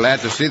 Well, we are glad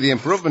to see the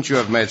improvements you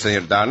have made,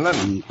 Senor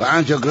Donlin.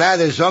 Poncho glad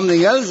there's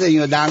something else,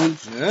 Senor Donlin.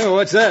 Yeah,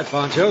 what's that,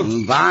 Poncho?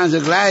 Poncho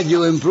glad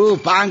you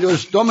improved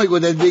Poncho's stomach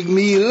with that big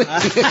meal.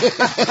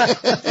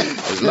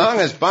 As long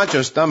as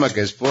Poncho's stomach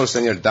is full,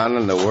 Senor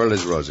Donlin, the world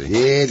is rosy.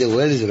 Yeah, the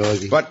world is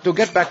rosy. But to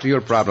get back to your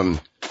problem,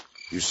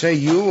 you say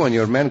you and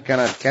your men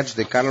cannot catch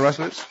the cattle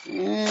rustlers?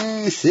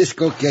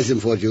 Cisco catch them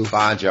for you.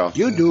 Poncho.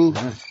 You do.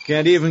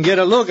 Can't even get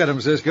a look at them,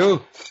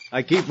 Cisco.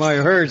 I keep my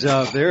herds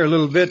out there a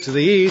little bit to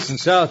the east and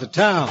south of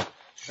town.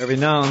 Every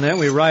now and then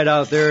we ride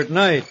out there at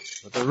night,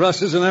 but the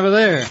rustlers are never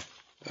there.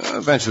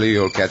 Eventually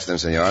you'll catch them,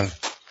 senor.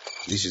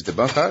 This is the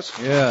bunkhouse?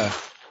 Yeah.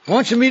 Why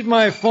don't you meet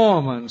my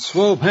foreman,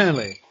 Swope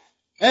Hanley?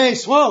 Hey,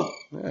 Swope!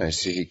 I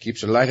see he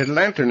keeps a lighted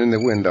lantern in the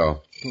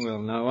window. Well,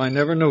 now, I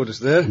never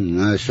noticed that.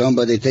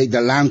 Somebody take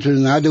the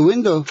lantern out the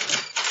window.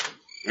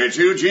 It's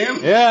you, Jim?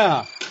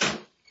 Yeah.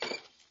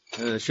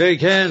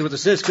 Shake hands with the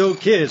Cisco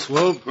Kid,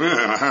 Swope.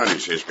 Well, howdy,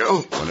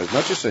 Cisco. Buenas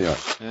noches, senor.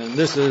 And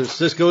this is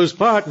Cisco's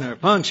partner,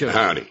 Poncho.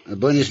 Howdy.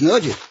 Buenas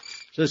noches.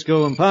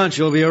 Cisco and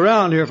Poncho will be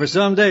around here for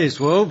some days,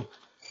 Swope.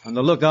 On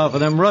the lookout for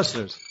them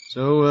rustlers.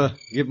 So,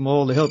 give them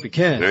all the help you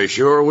can. They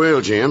sure will,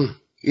 Jim.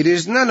 It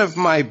is none of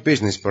my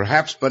business,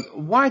 perhaps, but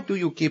why do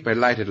you keep a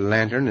lighted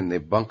lantern in the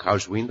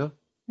bunkhouse window?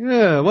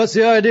 Yeah, what's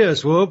the idea,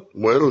 Swope?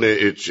 Well,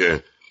 it's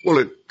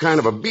kind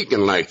of a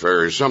beacon light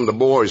for some of the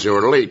boys who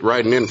are late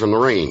riding in from the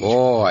range.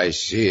 Oh, I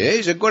see.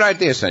 It's a good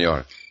idea,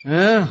 senor.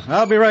 Yeah,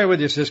 I'll be right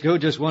with you, Cisco.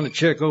 Just want to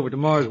check over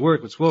tomorrow's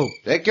work with Swope.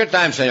 Take your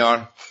time,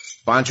 senor.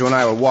 Poncho and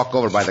I will walk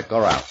over by the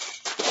corral.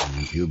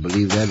 Do you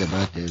believe that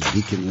about the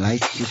beacon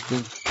light,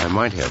 Cisco? I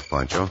might have,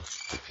 Poncho,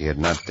 if he had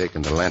not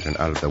taken the lantern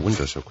out of the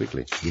window so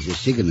quickly. It's a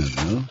signal,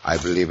 no? I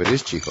believe it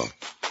is, Chico.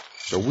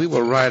 So we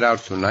will ride out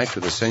tonight to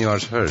the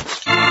senor's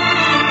herds.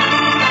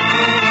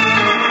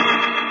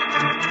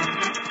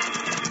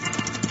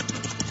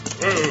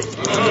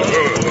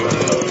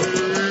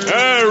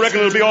 I reckon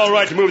it'll be all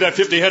right to move that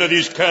 50 head of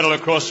these cattle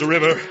across the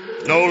river.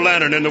 No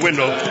lantern in the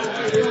window.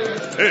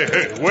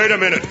 Hey, wait a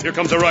minute. Here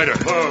comes a rider.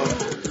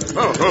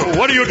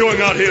 What are you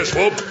doing out here,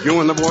 Swope? You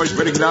and the boys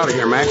better get out of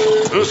here, Mac.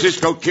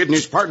 Cisco Kid and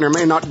his partner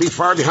may not be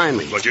far behind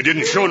me. But you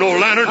didn't show no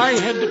lantern? I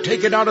had to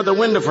take it out of the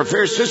window for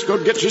fear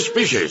Cisco'd get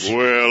suspicious.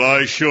 Well,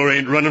 I sure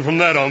ain't running from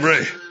that,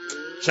 hombre.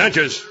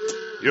 Sanchez,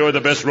 you're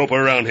the best roper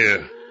around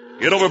here.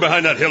 Get over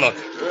behind that hillock.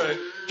 Right.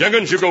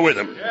 Jenkins, you go with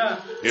him. Yeah.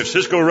 If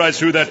Cisco rides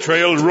through that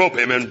trail, rope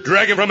him and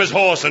drag him from his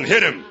horse and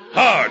hit him.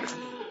 Hard.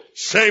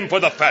 Same for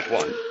the fat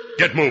one.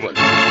 Get moving.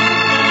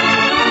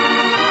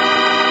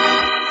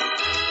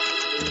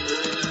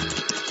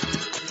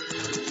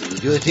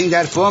 Do you think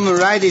that foreman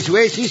ride this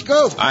way,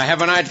 Cisco? I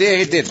have an idea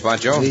he did,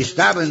 Poncho. We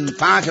stop and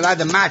Poncho light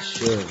the match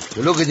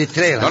to look at the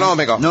trail. No,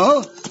 amigo.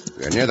 No?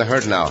 We are near the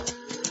herd now.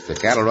 If the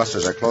cattle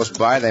rustlers are close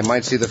by, they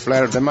might see the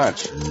flare of the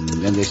match.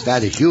 Then they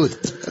start to shoot.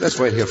 Let's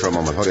wait here for a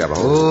moment. Hurry up.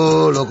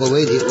 Oh, loco,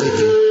 wait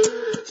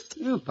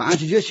here.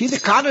 Poncho, just see the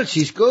cattle,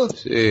 Cisco.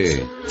 See.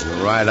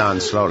 We'll ride on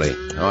slowly.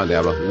 Come on,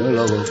 Diablo. No,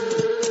 loco.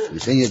 You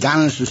saying you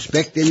don't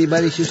suspect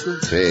anybody, Cisco?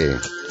 See.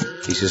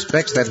 He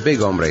suspects that big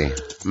hombre,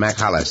 Mac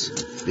Hollis.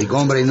 Big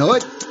hombre know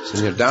it?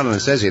 Senor Donlin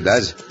says he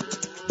does.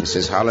 He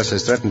says Hollis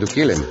has threatened to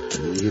kill him.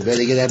 You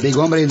better get that big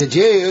hombre into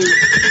jail.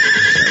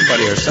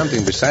 Somebody or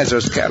something besides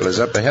those cattle is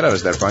up ahead of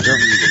us there, Poncho.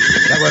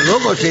 That's what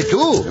Loco said,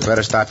 too. You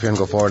better stop here and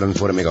go forward on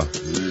foot, amigo.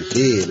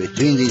 See,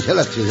 between these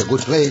hillocks is a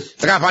good place.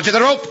 Look out, Poncho, the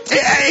rope.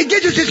 Hey,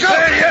 get you, Cisco.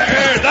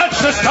 Hey,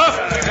 that's the stuff.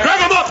 Grab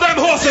them off them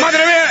horses.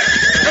 Madre mia.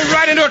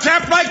 Right into a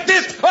trap like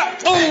this. Cisco,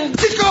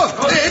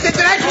 the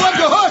next one,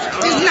 the horse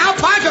is now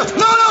Poncho.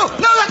 No.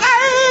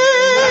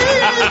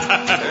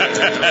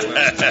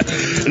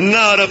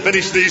 Now to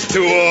finish these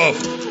two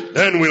off.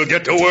 Then we'll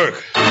get to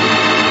work.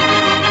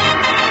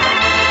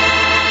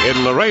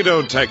 In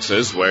Laredo,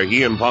 Texas, where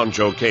he and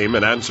Poncho came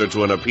in answer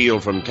to an appeal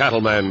from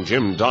cattleman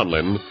Jim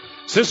Donlin,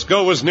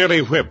 Cisco was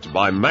nearly whipped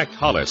by Mac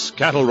Hollis,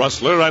 cattle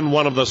rustler and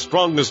one of the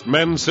strongest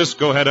men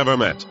Cisco had ever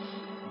met.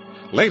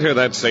 Later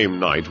that same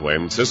night,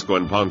 when Cisco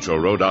and Poncho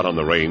rode out on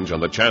the range on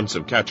the chance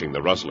of catching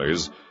the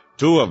rustlers,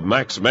 two of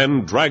Mac's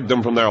men dragged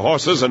them from their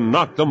horses and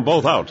knocked them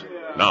both out.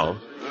 Now...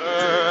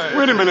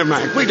 Wait a minute,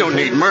 Mac. We don't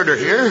need murder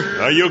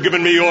here. Are you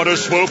giving me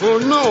orders, Swope? Oh,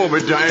 no,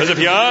 but Because if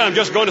you are, I'm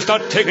just going to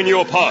start taking you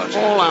apart.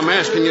 All I'm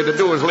asking you to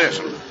do is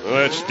listen.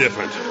 That's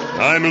different.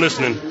 I'm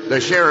listening. The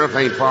sheriff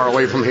ain't far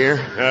away from here.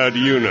 How do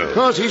you know?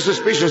 Because he's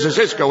suspicious of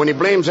Cisco, and he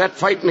blames that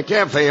fight in the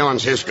cafe on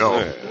Cisco.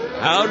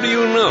 How do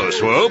you know,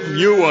 Swope?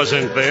 You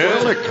wasn't there.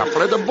 Well, a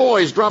couple of the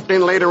boys dropped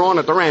in later on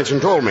at the ranch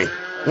and told me.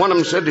 One of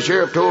them said the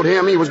sheriff told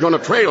him he was going to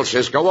trail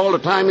Cisco all the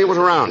time he was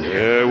around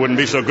here. Yeah, it wouldn't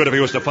be so good if he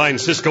was to find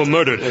Cisco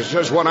murdered. That's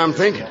just what I'm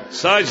thinking.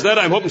 Besides that,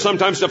 I'm hoping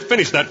sometimes to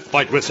finish that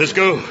fight with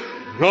Cisco.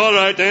 All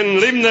right, then.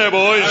 Leave them there,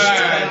 boys.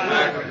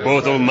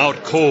 Both of them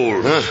out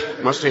cold.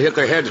 Must have hit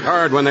their heads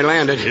hard when they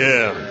landed.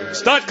 Yeah.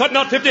 Start cutting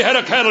out 50 head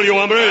of cattle, you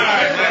hombres.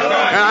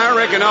 I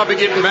reckon I'll be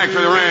getting back to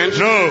the ranch.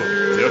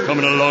 No. You're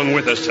coming along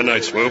with us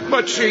tonight, Swope.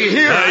 But see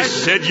here... I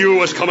said you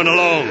was coming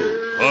along.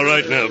 All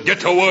right, now.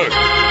 Get to work.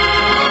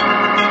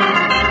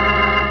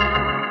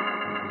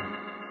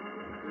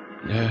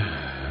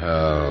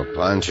 Oh,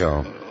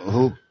 Poncho.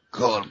 Who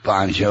called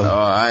Poncho? Oh,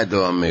 I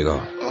do, amigo.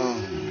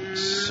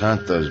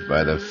 Santos,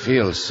 by the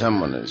field,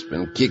 someone has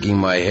been kicking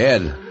my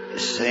head.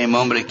 Same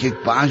hombre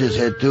kicked Poncho's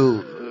head,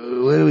 too.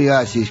 Where we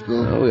are,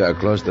 Cisco? Oh, we are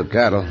close to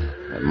cattle.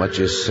 That much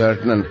is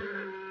certain, and...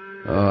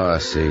 Oh,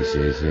 see,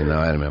 now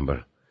I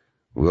remember.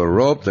 We were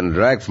roped and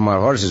dragged from our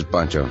horses,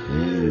 Poncho.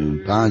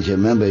 Poncho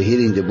remember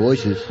hearing the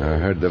voices. I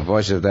heard the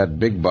voice of that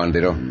big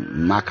bandito.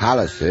 Mac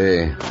Hollis.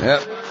 Hey.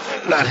 Yep.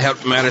 Not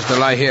help matters to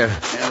lie here.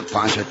 Well,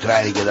 Poncho,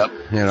 try to get up.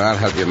 Here, I'll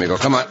help you, amigo.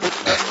 Come on.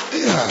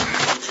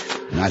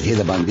 Not hear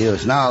the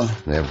bandidos now.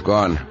 They've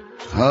gone.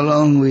 How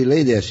long we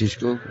lay there,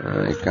 Cisco?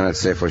 I cannot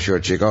say for sure,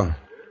 Chico.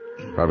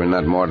 Probably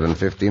not more than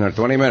 15 or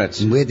 20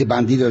 minutes. Where the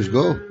bandidos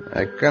go?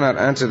 I cannot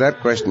answer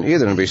that question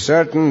either and be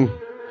certain.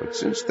 But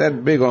since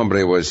that big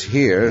hombre was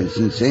here... And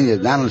since Senor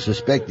Donald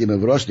suspect him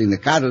of roasting the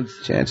cattle...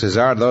 Chances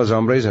are those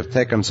hombres have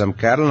taken some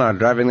cattle and are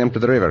driving them to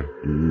the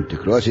river. To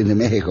cross into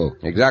Mexico.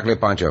 Exactly,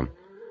 Poncho.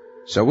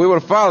 So we will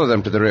follow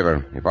them to the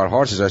river, if our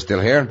horses are still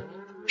here.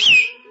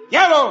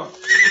 Diablo!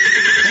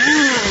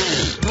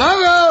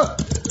 Diablo!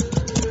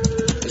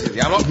 Is it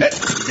Diablo?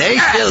 They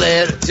still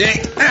there.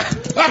 Sí.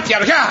 Up,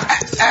 Diablo,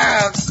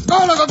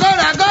 Go, loco, go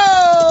now, go!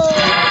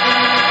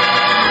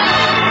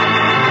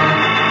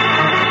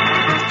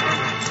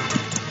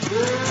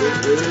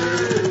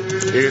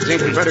 Do you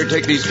think we'd better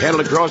take these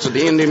cattle across at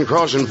the Indian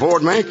Crossing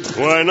Ford, Mac?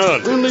 Why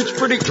not? Well, it's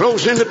pretty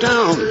close into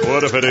town.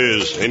 What if it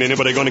is? Ain't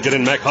anybody going to get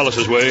in Mac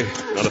Hollis's way?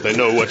 Not if they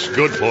know what's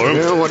good for him.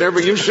 Well,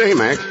 whatever you say,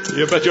 Mac.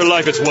 You bet your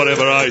life it's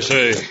whatever I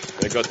say.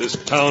 I got this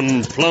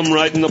town plumb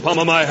right in the palm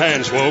of my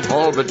hand, Swope.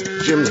 All but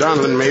Jim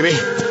Donlin, maybe.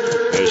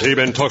 Has he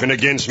been talking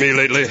against me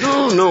lately?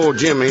 No,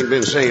 Jim ain't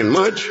been saying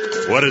much.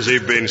 What has he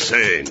been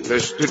saying?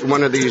 That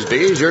one of these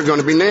days you're going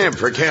to be nabbed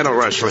for cattle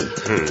rustling.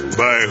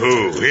 By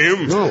who?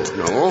 Him? No.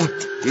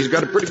 He's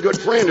got a pretty good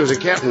friend who's a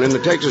captain in the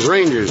Texas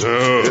Rangers.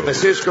 Oh. If the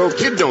Cisco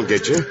Kid don't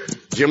get you,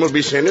 Jim will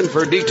be sending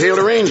for a detail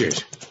of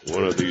Rangers.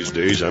 One of these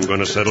days I'm going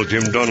to settle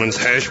Jim Donlin's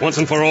hash once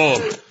and for all.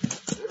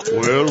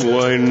 Well,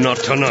 why not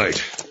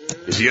tonight?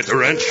 Is he at the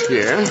ranch?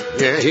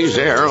 Yeah, he's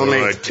there, only...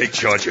 All right, take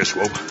charge here,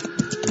 Swope.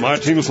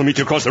 Martinez will meet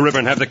you across the river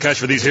and have the cash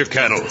for these here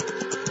cattle.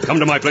 Come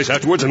to my place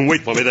afterwards and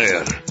wait for me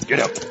there. Get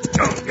up.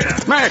 Get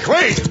up. Mac,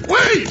 wait!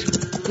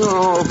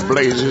 Oh,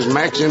 blazes,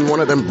 Mac's in one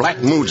of them black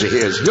moods of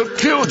his. He'll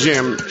kill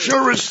Jim.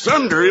 Sure as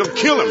thunder, he'll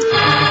kill him.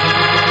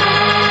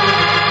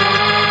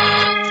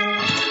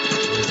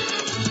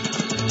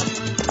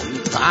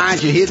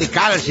 Poncho, hear the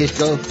cattle,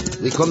 Cisco.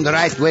 We come the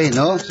right way,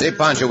 no? See,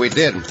 Poncho, we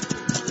did.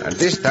 And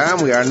this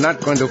time we are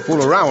not going to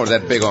fool around with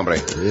that big hombre.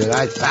 You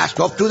ride fast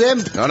up to them?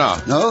 No.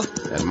 No?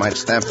 That might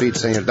stampede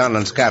Senor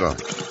Donlin's cattle.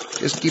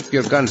 Just keep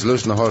your guns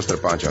loose in the holster,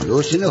 Poncho.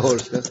 Loose in the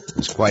holster?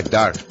 It's quite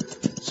dark,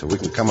 so we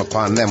can come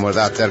upon them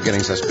without their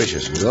getting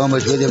suspicious. You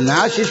almost with them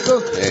now, Cisco?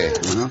 Hey,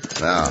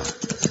 Now,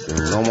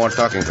 no more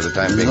talking for the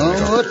time being. No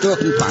more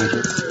talking,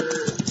 Poncho.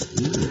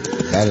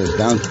 Cattle's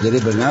down to the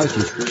river now,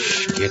 Cisco.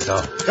 Shh,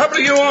 quieto. Couple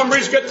of you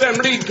hombres get them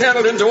lead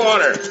cattle into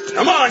order.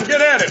 Come on,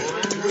 get at it.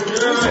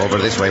 Over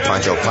this way,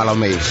 Poncho. Follow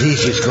me. Si,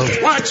 Cisco.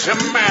 What's the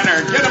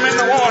matter? Get him in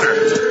the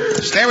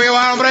water. Stay where you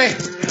are, hombre.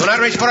 Do not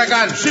reach for a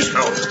gun.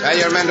 Cisco. Tell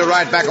your men to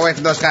ride back away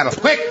from those cattle.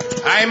 Quick!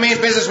 I mean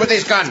business with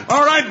this gun.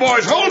 All right,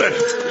 boys, hold it.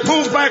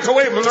 Move back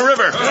away from the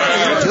river.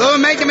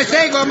 Don't make a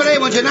mistake, hombre.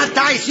 Once you not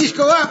tie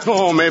Cisco up.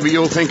 Oh, maybe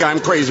you'll think I'm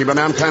crazy, but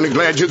I'm kind of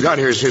glad you got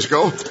here,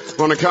 Cisco.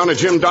 On account of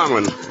Jim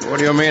Donlin. What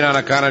do you mean on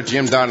account of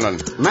Jim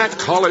Donlin? Matt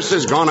Collis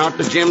has gone out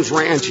to Jim's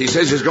ranch. He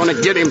says he's going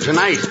to get him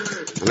tonight.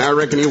 And I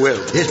reckon he will.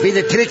 This be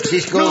the trick,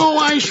 Cisco. No,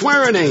 I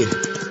swear it ain't.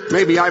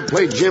 Maybe I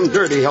played Jim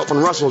dirty helping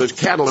rustle his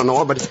cattle and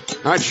all, but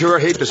I'd sure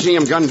hate to see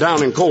him gunned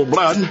down in cold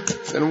blood.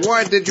 Then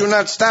why did you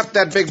not stop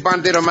that big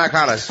bandito Mac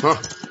Hollis? Oh,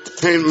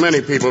 ain't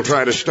many people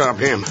try to stop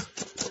him.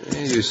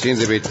 You seem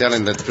to be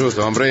telling the truth,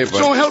 hombre, but...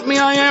 So help me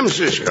I am,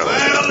 Cisco.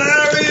 Well,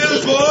 there he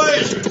is,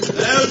 boys.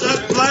 There's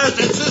that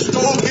blasted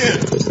Cisco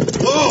Kid.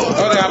 Oh,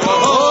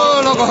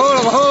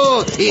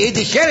 look, he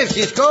the sheriff,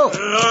 Cisco.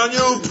 I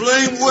knew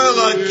blame well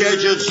I'd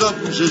catch you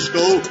something,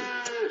 Cisco.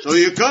 So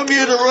you come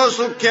here to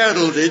rustle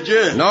cattle, did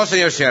you? No,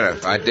 Senor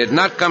Sheriff. I did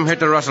not come here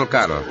to rustle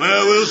cattle.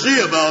 Well, we'll see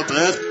about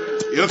that.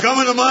 You're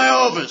coming to my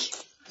office.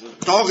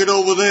 Talk it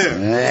over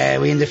there.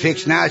 We in the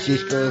fix now,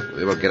 Cisco.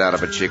 We will get out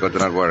of it, Chico. Do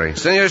not worry.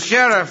 Senor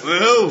Sheriff.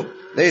 Well?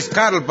 These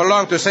cattle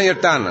belong to Senor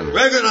Donlin.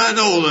 Reckon I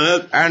know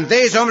that. And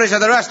these hombres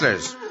are the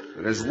rustlers.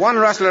 There's one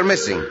rustler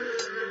missing.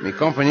 Mi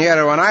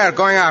compañero and I are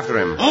going after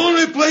him.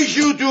 Only place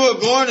you two are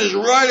going is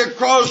right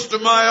across to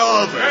my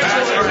office.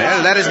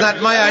 Well, that is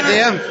not my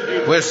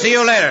idea. We'll see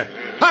you later.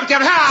 Up there!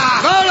 Hey,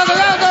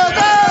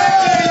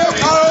 you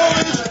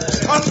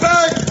coyotes! Come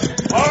back!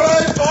 All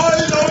right,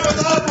 boys,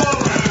 open up on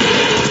them.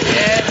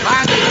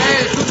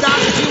 Shoot down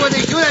to see what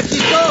they shoot at,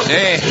 Cisco.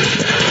 Hey,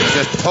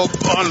 just hope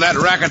all that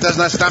racket does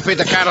not stampede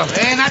the cattle.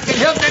 Not can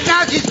help that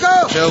now,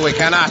 Cisco. Sure, we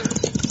cannot.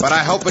 But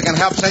I hope we can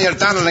help Senor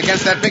Donlin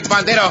against that big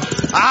bandito.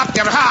 Up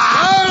there!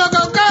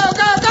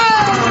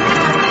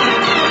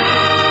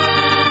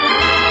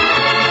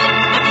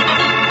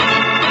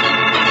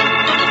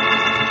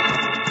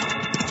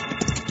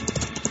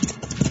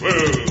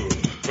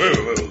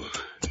 Well.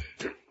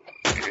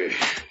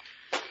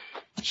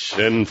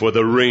 Send for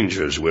the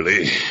Rangers,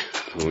 Willie.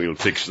 We'll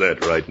fix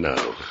that right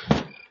now.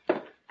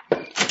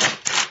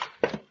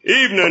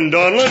 Evening,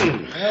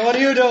 Donlin. What are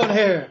you doing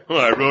here? Well,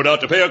 I rode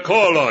out to pay a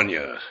call on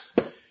you.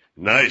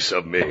 Nice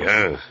of me,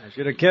 huh? I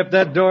should have kept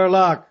that door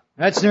locked.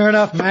 That's near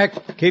enough,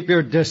 Mac. Keep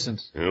your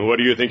distance. What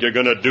do you think you're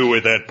going to do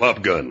with that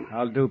pop gun?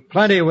 I'll do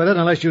plenty with it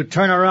unless you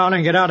turn around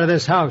and get out of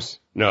this house.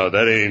 Now,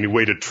 that ain't any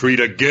way to treat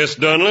a guest,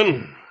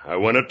 Donlin. I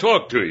want to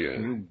talk to you.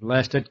 You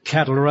blasted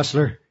cattle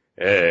rustler.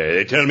 Hey,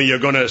 they tell me you're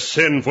going to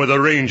send for the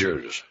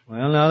Rangers.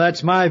 Well, now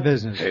that's my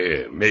business.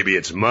 Hey, maybe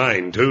it's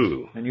mine,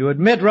 too. And you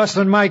admit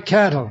rustling my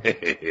cattle.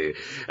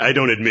 I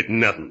don't admit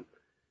nothing.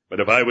 But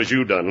if I was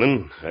you,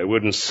 Donlin, I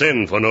wouldn't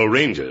send for no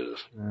Rangers.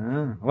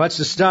 What's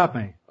to stop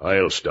me?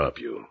 I'll stop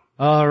you.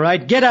 All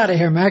right, get out of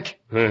here, Mac.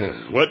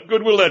 What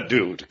good will that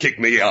do to kick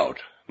me out?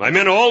 My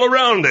men are all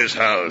around this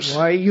house.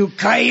 Why, you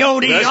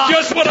coyote! That's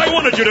just what I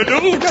wanted you to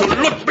do, to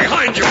look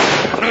behind you.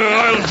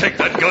 I'll take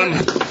that gun.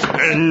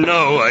 And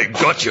now I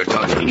got you,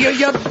 Donlin.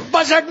 You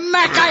buzzard,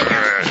 Mac!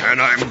 And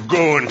I'm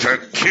going to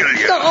kill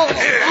you.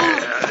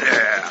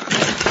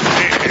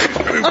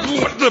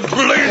 What the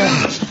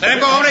blazes? Let him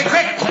go, hombre,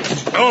 quick!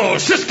 Oh,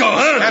 Cisco,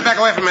 huh? Get back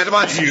away from me at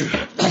once. You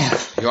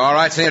all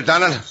right, Senor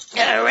Donlin?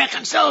 I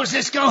reckon so,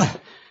 Cisco.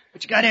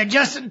 But you got here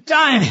just in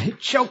time. You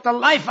choked the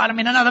life out of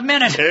me in another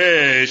minute.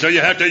 Hey, so you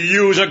have to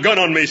use a gun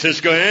on me,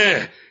 Cisco,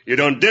 eh? You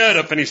don't dare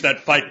to finish that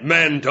fight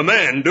man to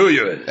man, do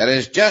you? That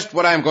is just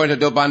what I'm going to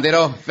do,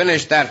 bandito.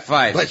 Finish that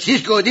fight. But,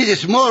 Cisco, this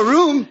is a small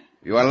room.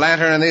 You a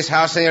lantern in this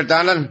house, Senor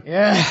Donlin?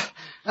 Yeah,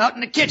 out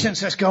in the kitchen,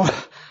 Cisco.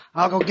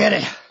 I'll go get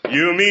it.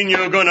 You mean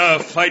you're gonna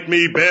fight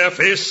me bare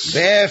fists?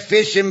 Bare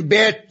fists and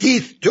bare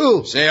teeth,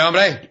 too. Si,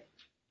 hombre.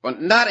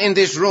 But not in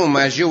this room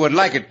as you would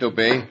like it to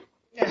be.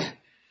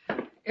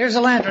 Here's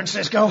a lantern,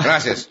 Cisco.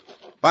 Gracias.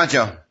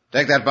 Poncho,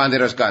 take that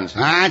bandito's guns.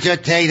 Poncho,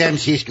 take them,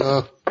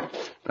 Cisco.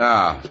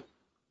 Now,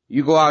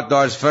 you go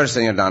outdoors first,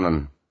 Senor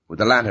Donlin, with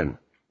the lantern.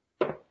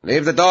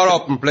 Leave the door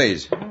open,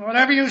 please.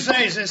 Whatever you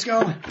say,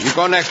 Cisco. You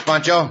go next,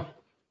 Poncho.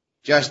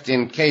 Just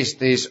in case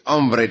this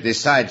hombre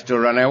decides to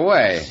run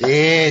away.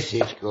 Si,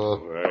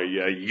 Cisco.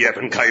 You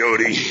yapping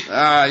coyote.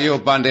 You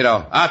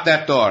bandito. Out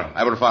that door.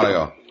 I will follow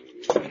you.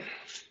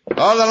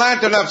 Hold the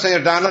lantern up,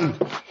 Senor Donlin.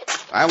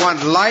 I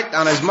want light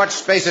on as much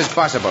space as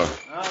possible.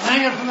 I'll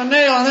hang it from the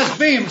nail on this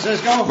beam,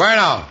 Cisco.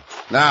 Bueno.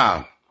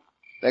 Now,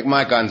 take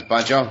my guns,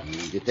 Poncho.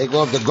 You take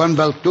off the gun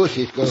belt too,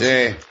 Cisco.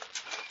 Si.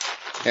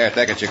 Here,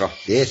 take it, Chico.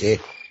 Si.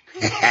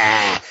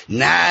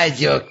 Now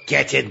you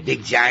catch it,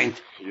 big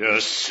giant. You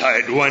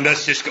sidewinder,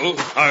 Cisco.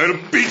 I'll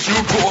beat you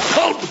to a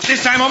pulp.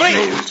 This time, hombre,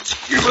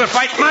 you will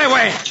fight my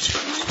way.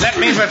 That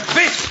means with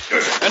fists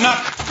and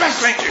not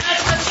wrestling.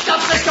 Stop,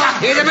 Cisco.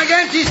 Hit him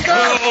again, Cisco.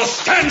 Oh,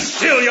 stand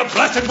still, you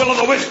blasted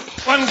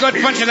will-o'-the-wisp. One good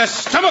punch in the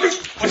stomach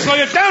will slow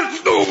you down.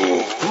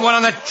 One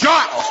on the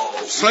jaw.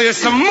 Slow you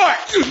some more.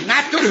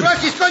 Not too close,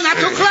 Cisco. Not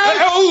too close.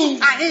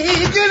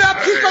 Get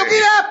up, Cisco.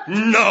 Get up.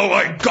 Now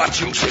I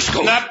got you,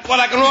 Cisco. Not what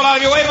I can roll out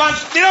of your way,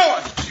 Poncho.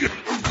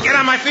 Get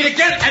on my feet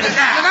again. Look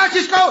out,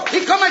 Cisco.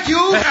 He come at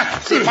you.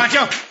 See,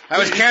 Poncho, I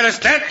was careless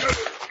then.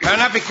 I'll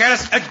not be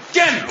careless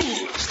again.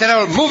 Instead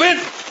of moving,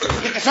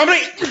 get the hombre,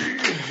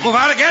 move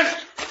out again,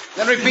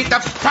 then repeat the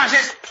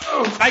process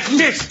like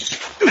this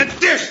and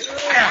this.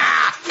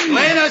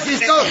 Bueno,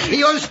 Cisco,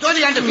 he all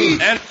steady on the feet.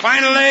 And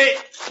finally,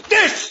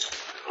 this.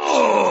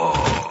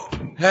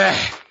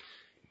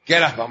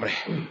 Get up, hombre.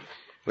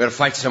 We'll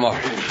fight some more.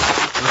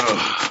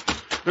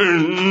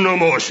 No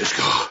more,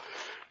 Cisco.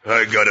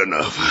 I got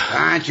enough.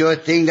 Don't you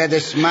think that's the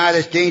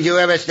smartest thing you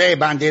ever say,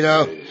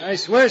 bandito? I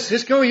swear,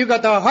 Cisco, you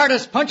got the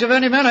hardest punch of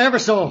any man I ever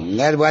saw.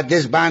 That's what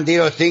this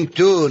bandito think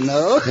too,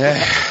 no?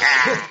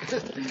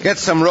 Get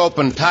some rope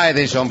and tie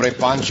this hombre,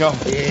 Poncho.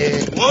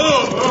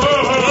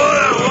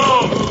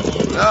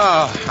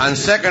 No, on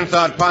second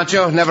thought,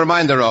 Poncho, never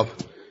mind the rope.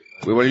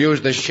 We will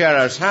use the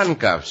sheriff's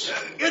handcuffs.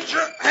 Get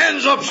your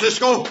hands up,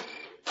 Cisco.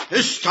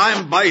 This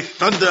time, by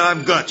thunder,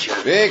 I've got you.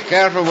 Be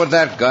careful with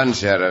that gun,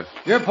 Sheriff.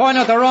 You're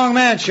pointing at the wrong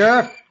man,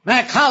 Sheriff.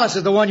 Mac Hollis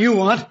is the one you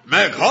want.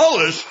 Mac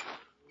Hollis?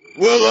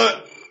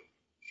 Well,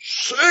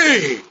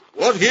 say,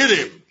 what hit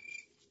him?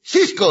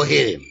 Cisco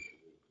hit him.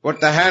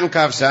 Put the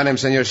handcuffs on him,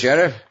 Senor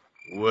Sheriff.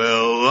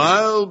 Well,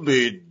 I'll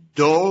be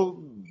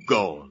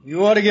doggone.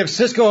 You ought to give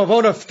Cisco a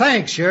vote of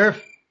thanks,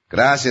 Sheriff.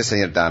 Gracias,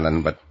 Senor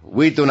Donlan, but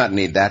we do not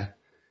need that.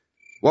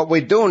 What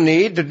we do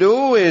need to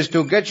do is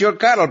to get your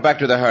cattle back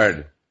to the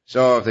herd.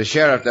 So if the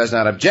sheriff does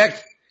not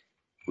object,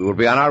 we will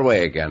be on our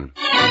way again.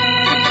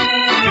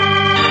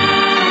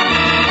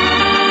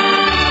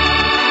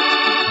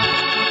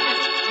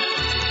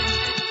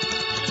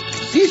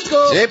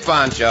 Cisco. Si,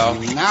 Poncho.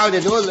 Now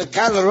that all the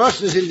cattle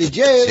rustlers in the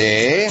jail.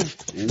 Si.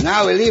 And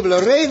now we leave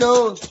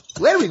Laredo.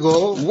 Where we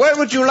go? Where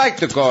would you like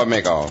to go,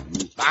 amigo?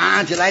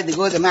 Poncho like to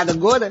go to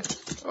Matagorda.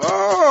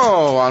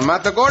 Oh, on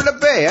Matagorda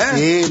Bay, eh?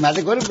 Si,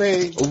 Matagorda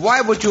Bay.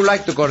 Why would you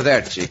like to go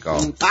there,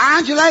 Chico?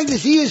 Poncho like to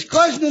see his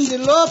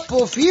cousin-in-law,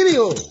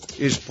 Porfirio.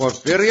 Is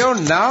Porfirio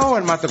now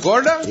in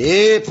Matagorda?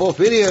 Yeah,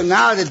 Porfirio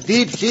now the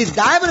deep-sea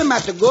diver in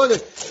Matagorda.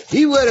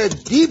 He wear a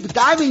deep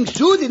diving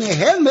suit and a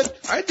helmet.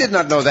 I did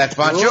not know that,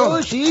 Poncho.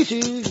 Oh, si.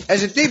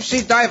 As a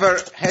deep-sea diver,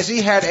 has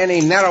he had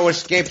any narrow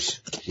escapes?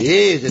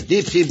 Si, as a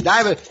deep-sea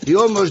diver, he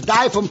almost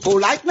died from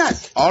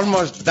politeness.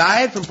 Almost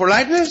died from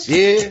politeness?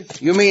 Si.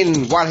 You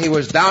mean while he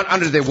was down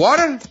under the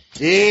water?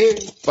 Si.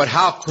 But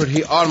how could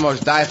he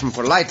almost die from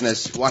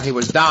politeness while he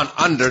was down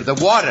under the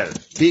water?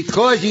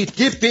 Because he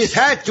tipped his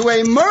hat to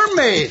a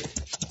mermaid.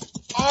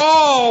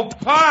 Oh,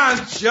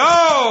 Poncho!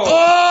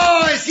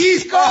 Oh,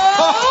 Cisco!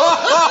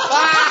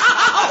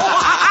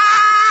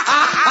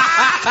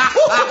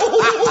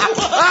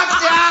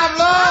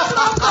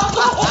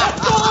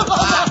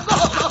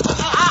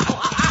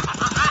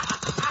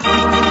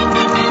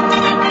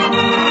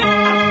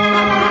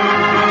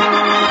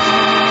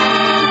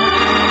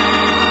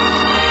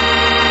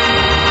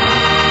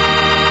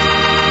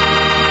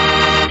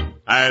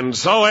 And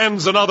so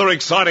ends another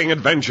exciting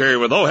adventure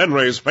with O.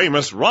 Henry's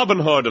famous Robin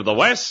Hood of the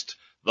West,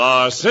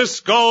 the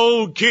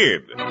Cisco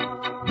Kid.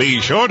 Be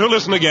sure to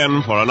listen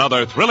again for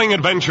another thrilling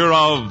adventure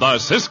of the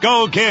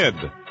Cisco Kid.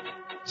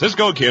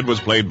 Cisco Kid was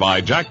played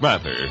by Jack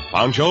Mather,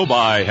 Poncho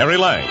by Harry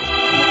Lang.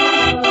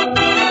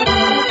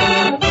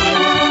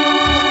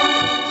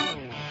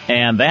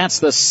 And that's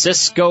the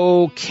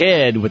Cisco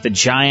Kid with the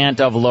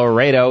Giant of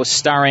Laredo,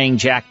 starring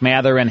Jack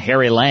Mather and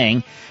Harry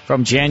Lang,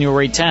 from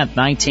January 10th,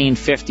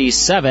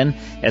 1957,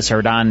 as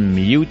heard on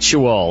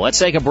Mutual. Let's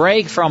take a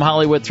break from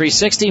Hollywood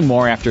 360.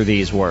 More after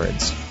these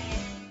words.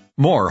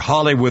 More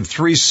Hollywood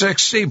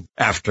 360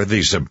 after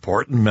these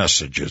important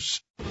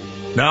messages.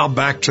 Now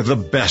back to the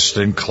best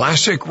in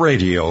classic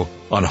radio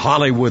on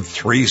Hollywood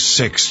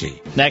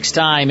 360. Next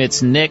time,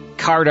 it's Nick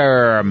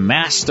Carter,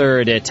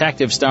 Master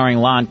Detective, starring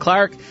Lon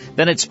Clark.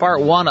 Then it's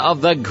part one of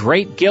The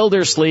Great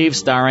Gildersleeve,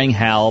 starring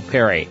Hal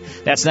Perry.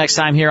 That's next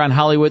time here on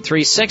Hollywood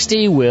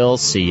 360. We'll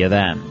see you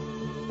then.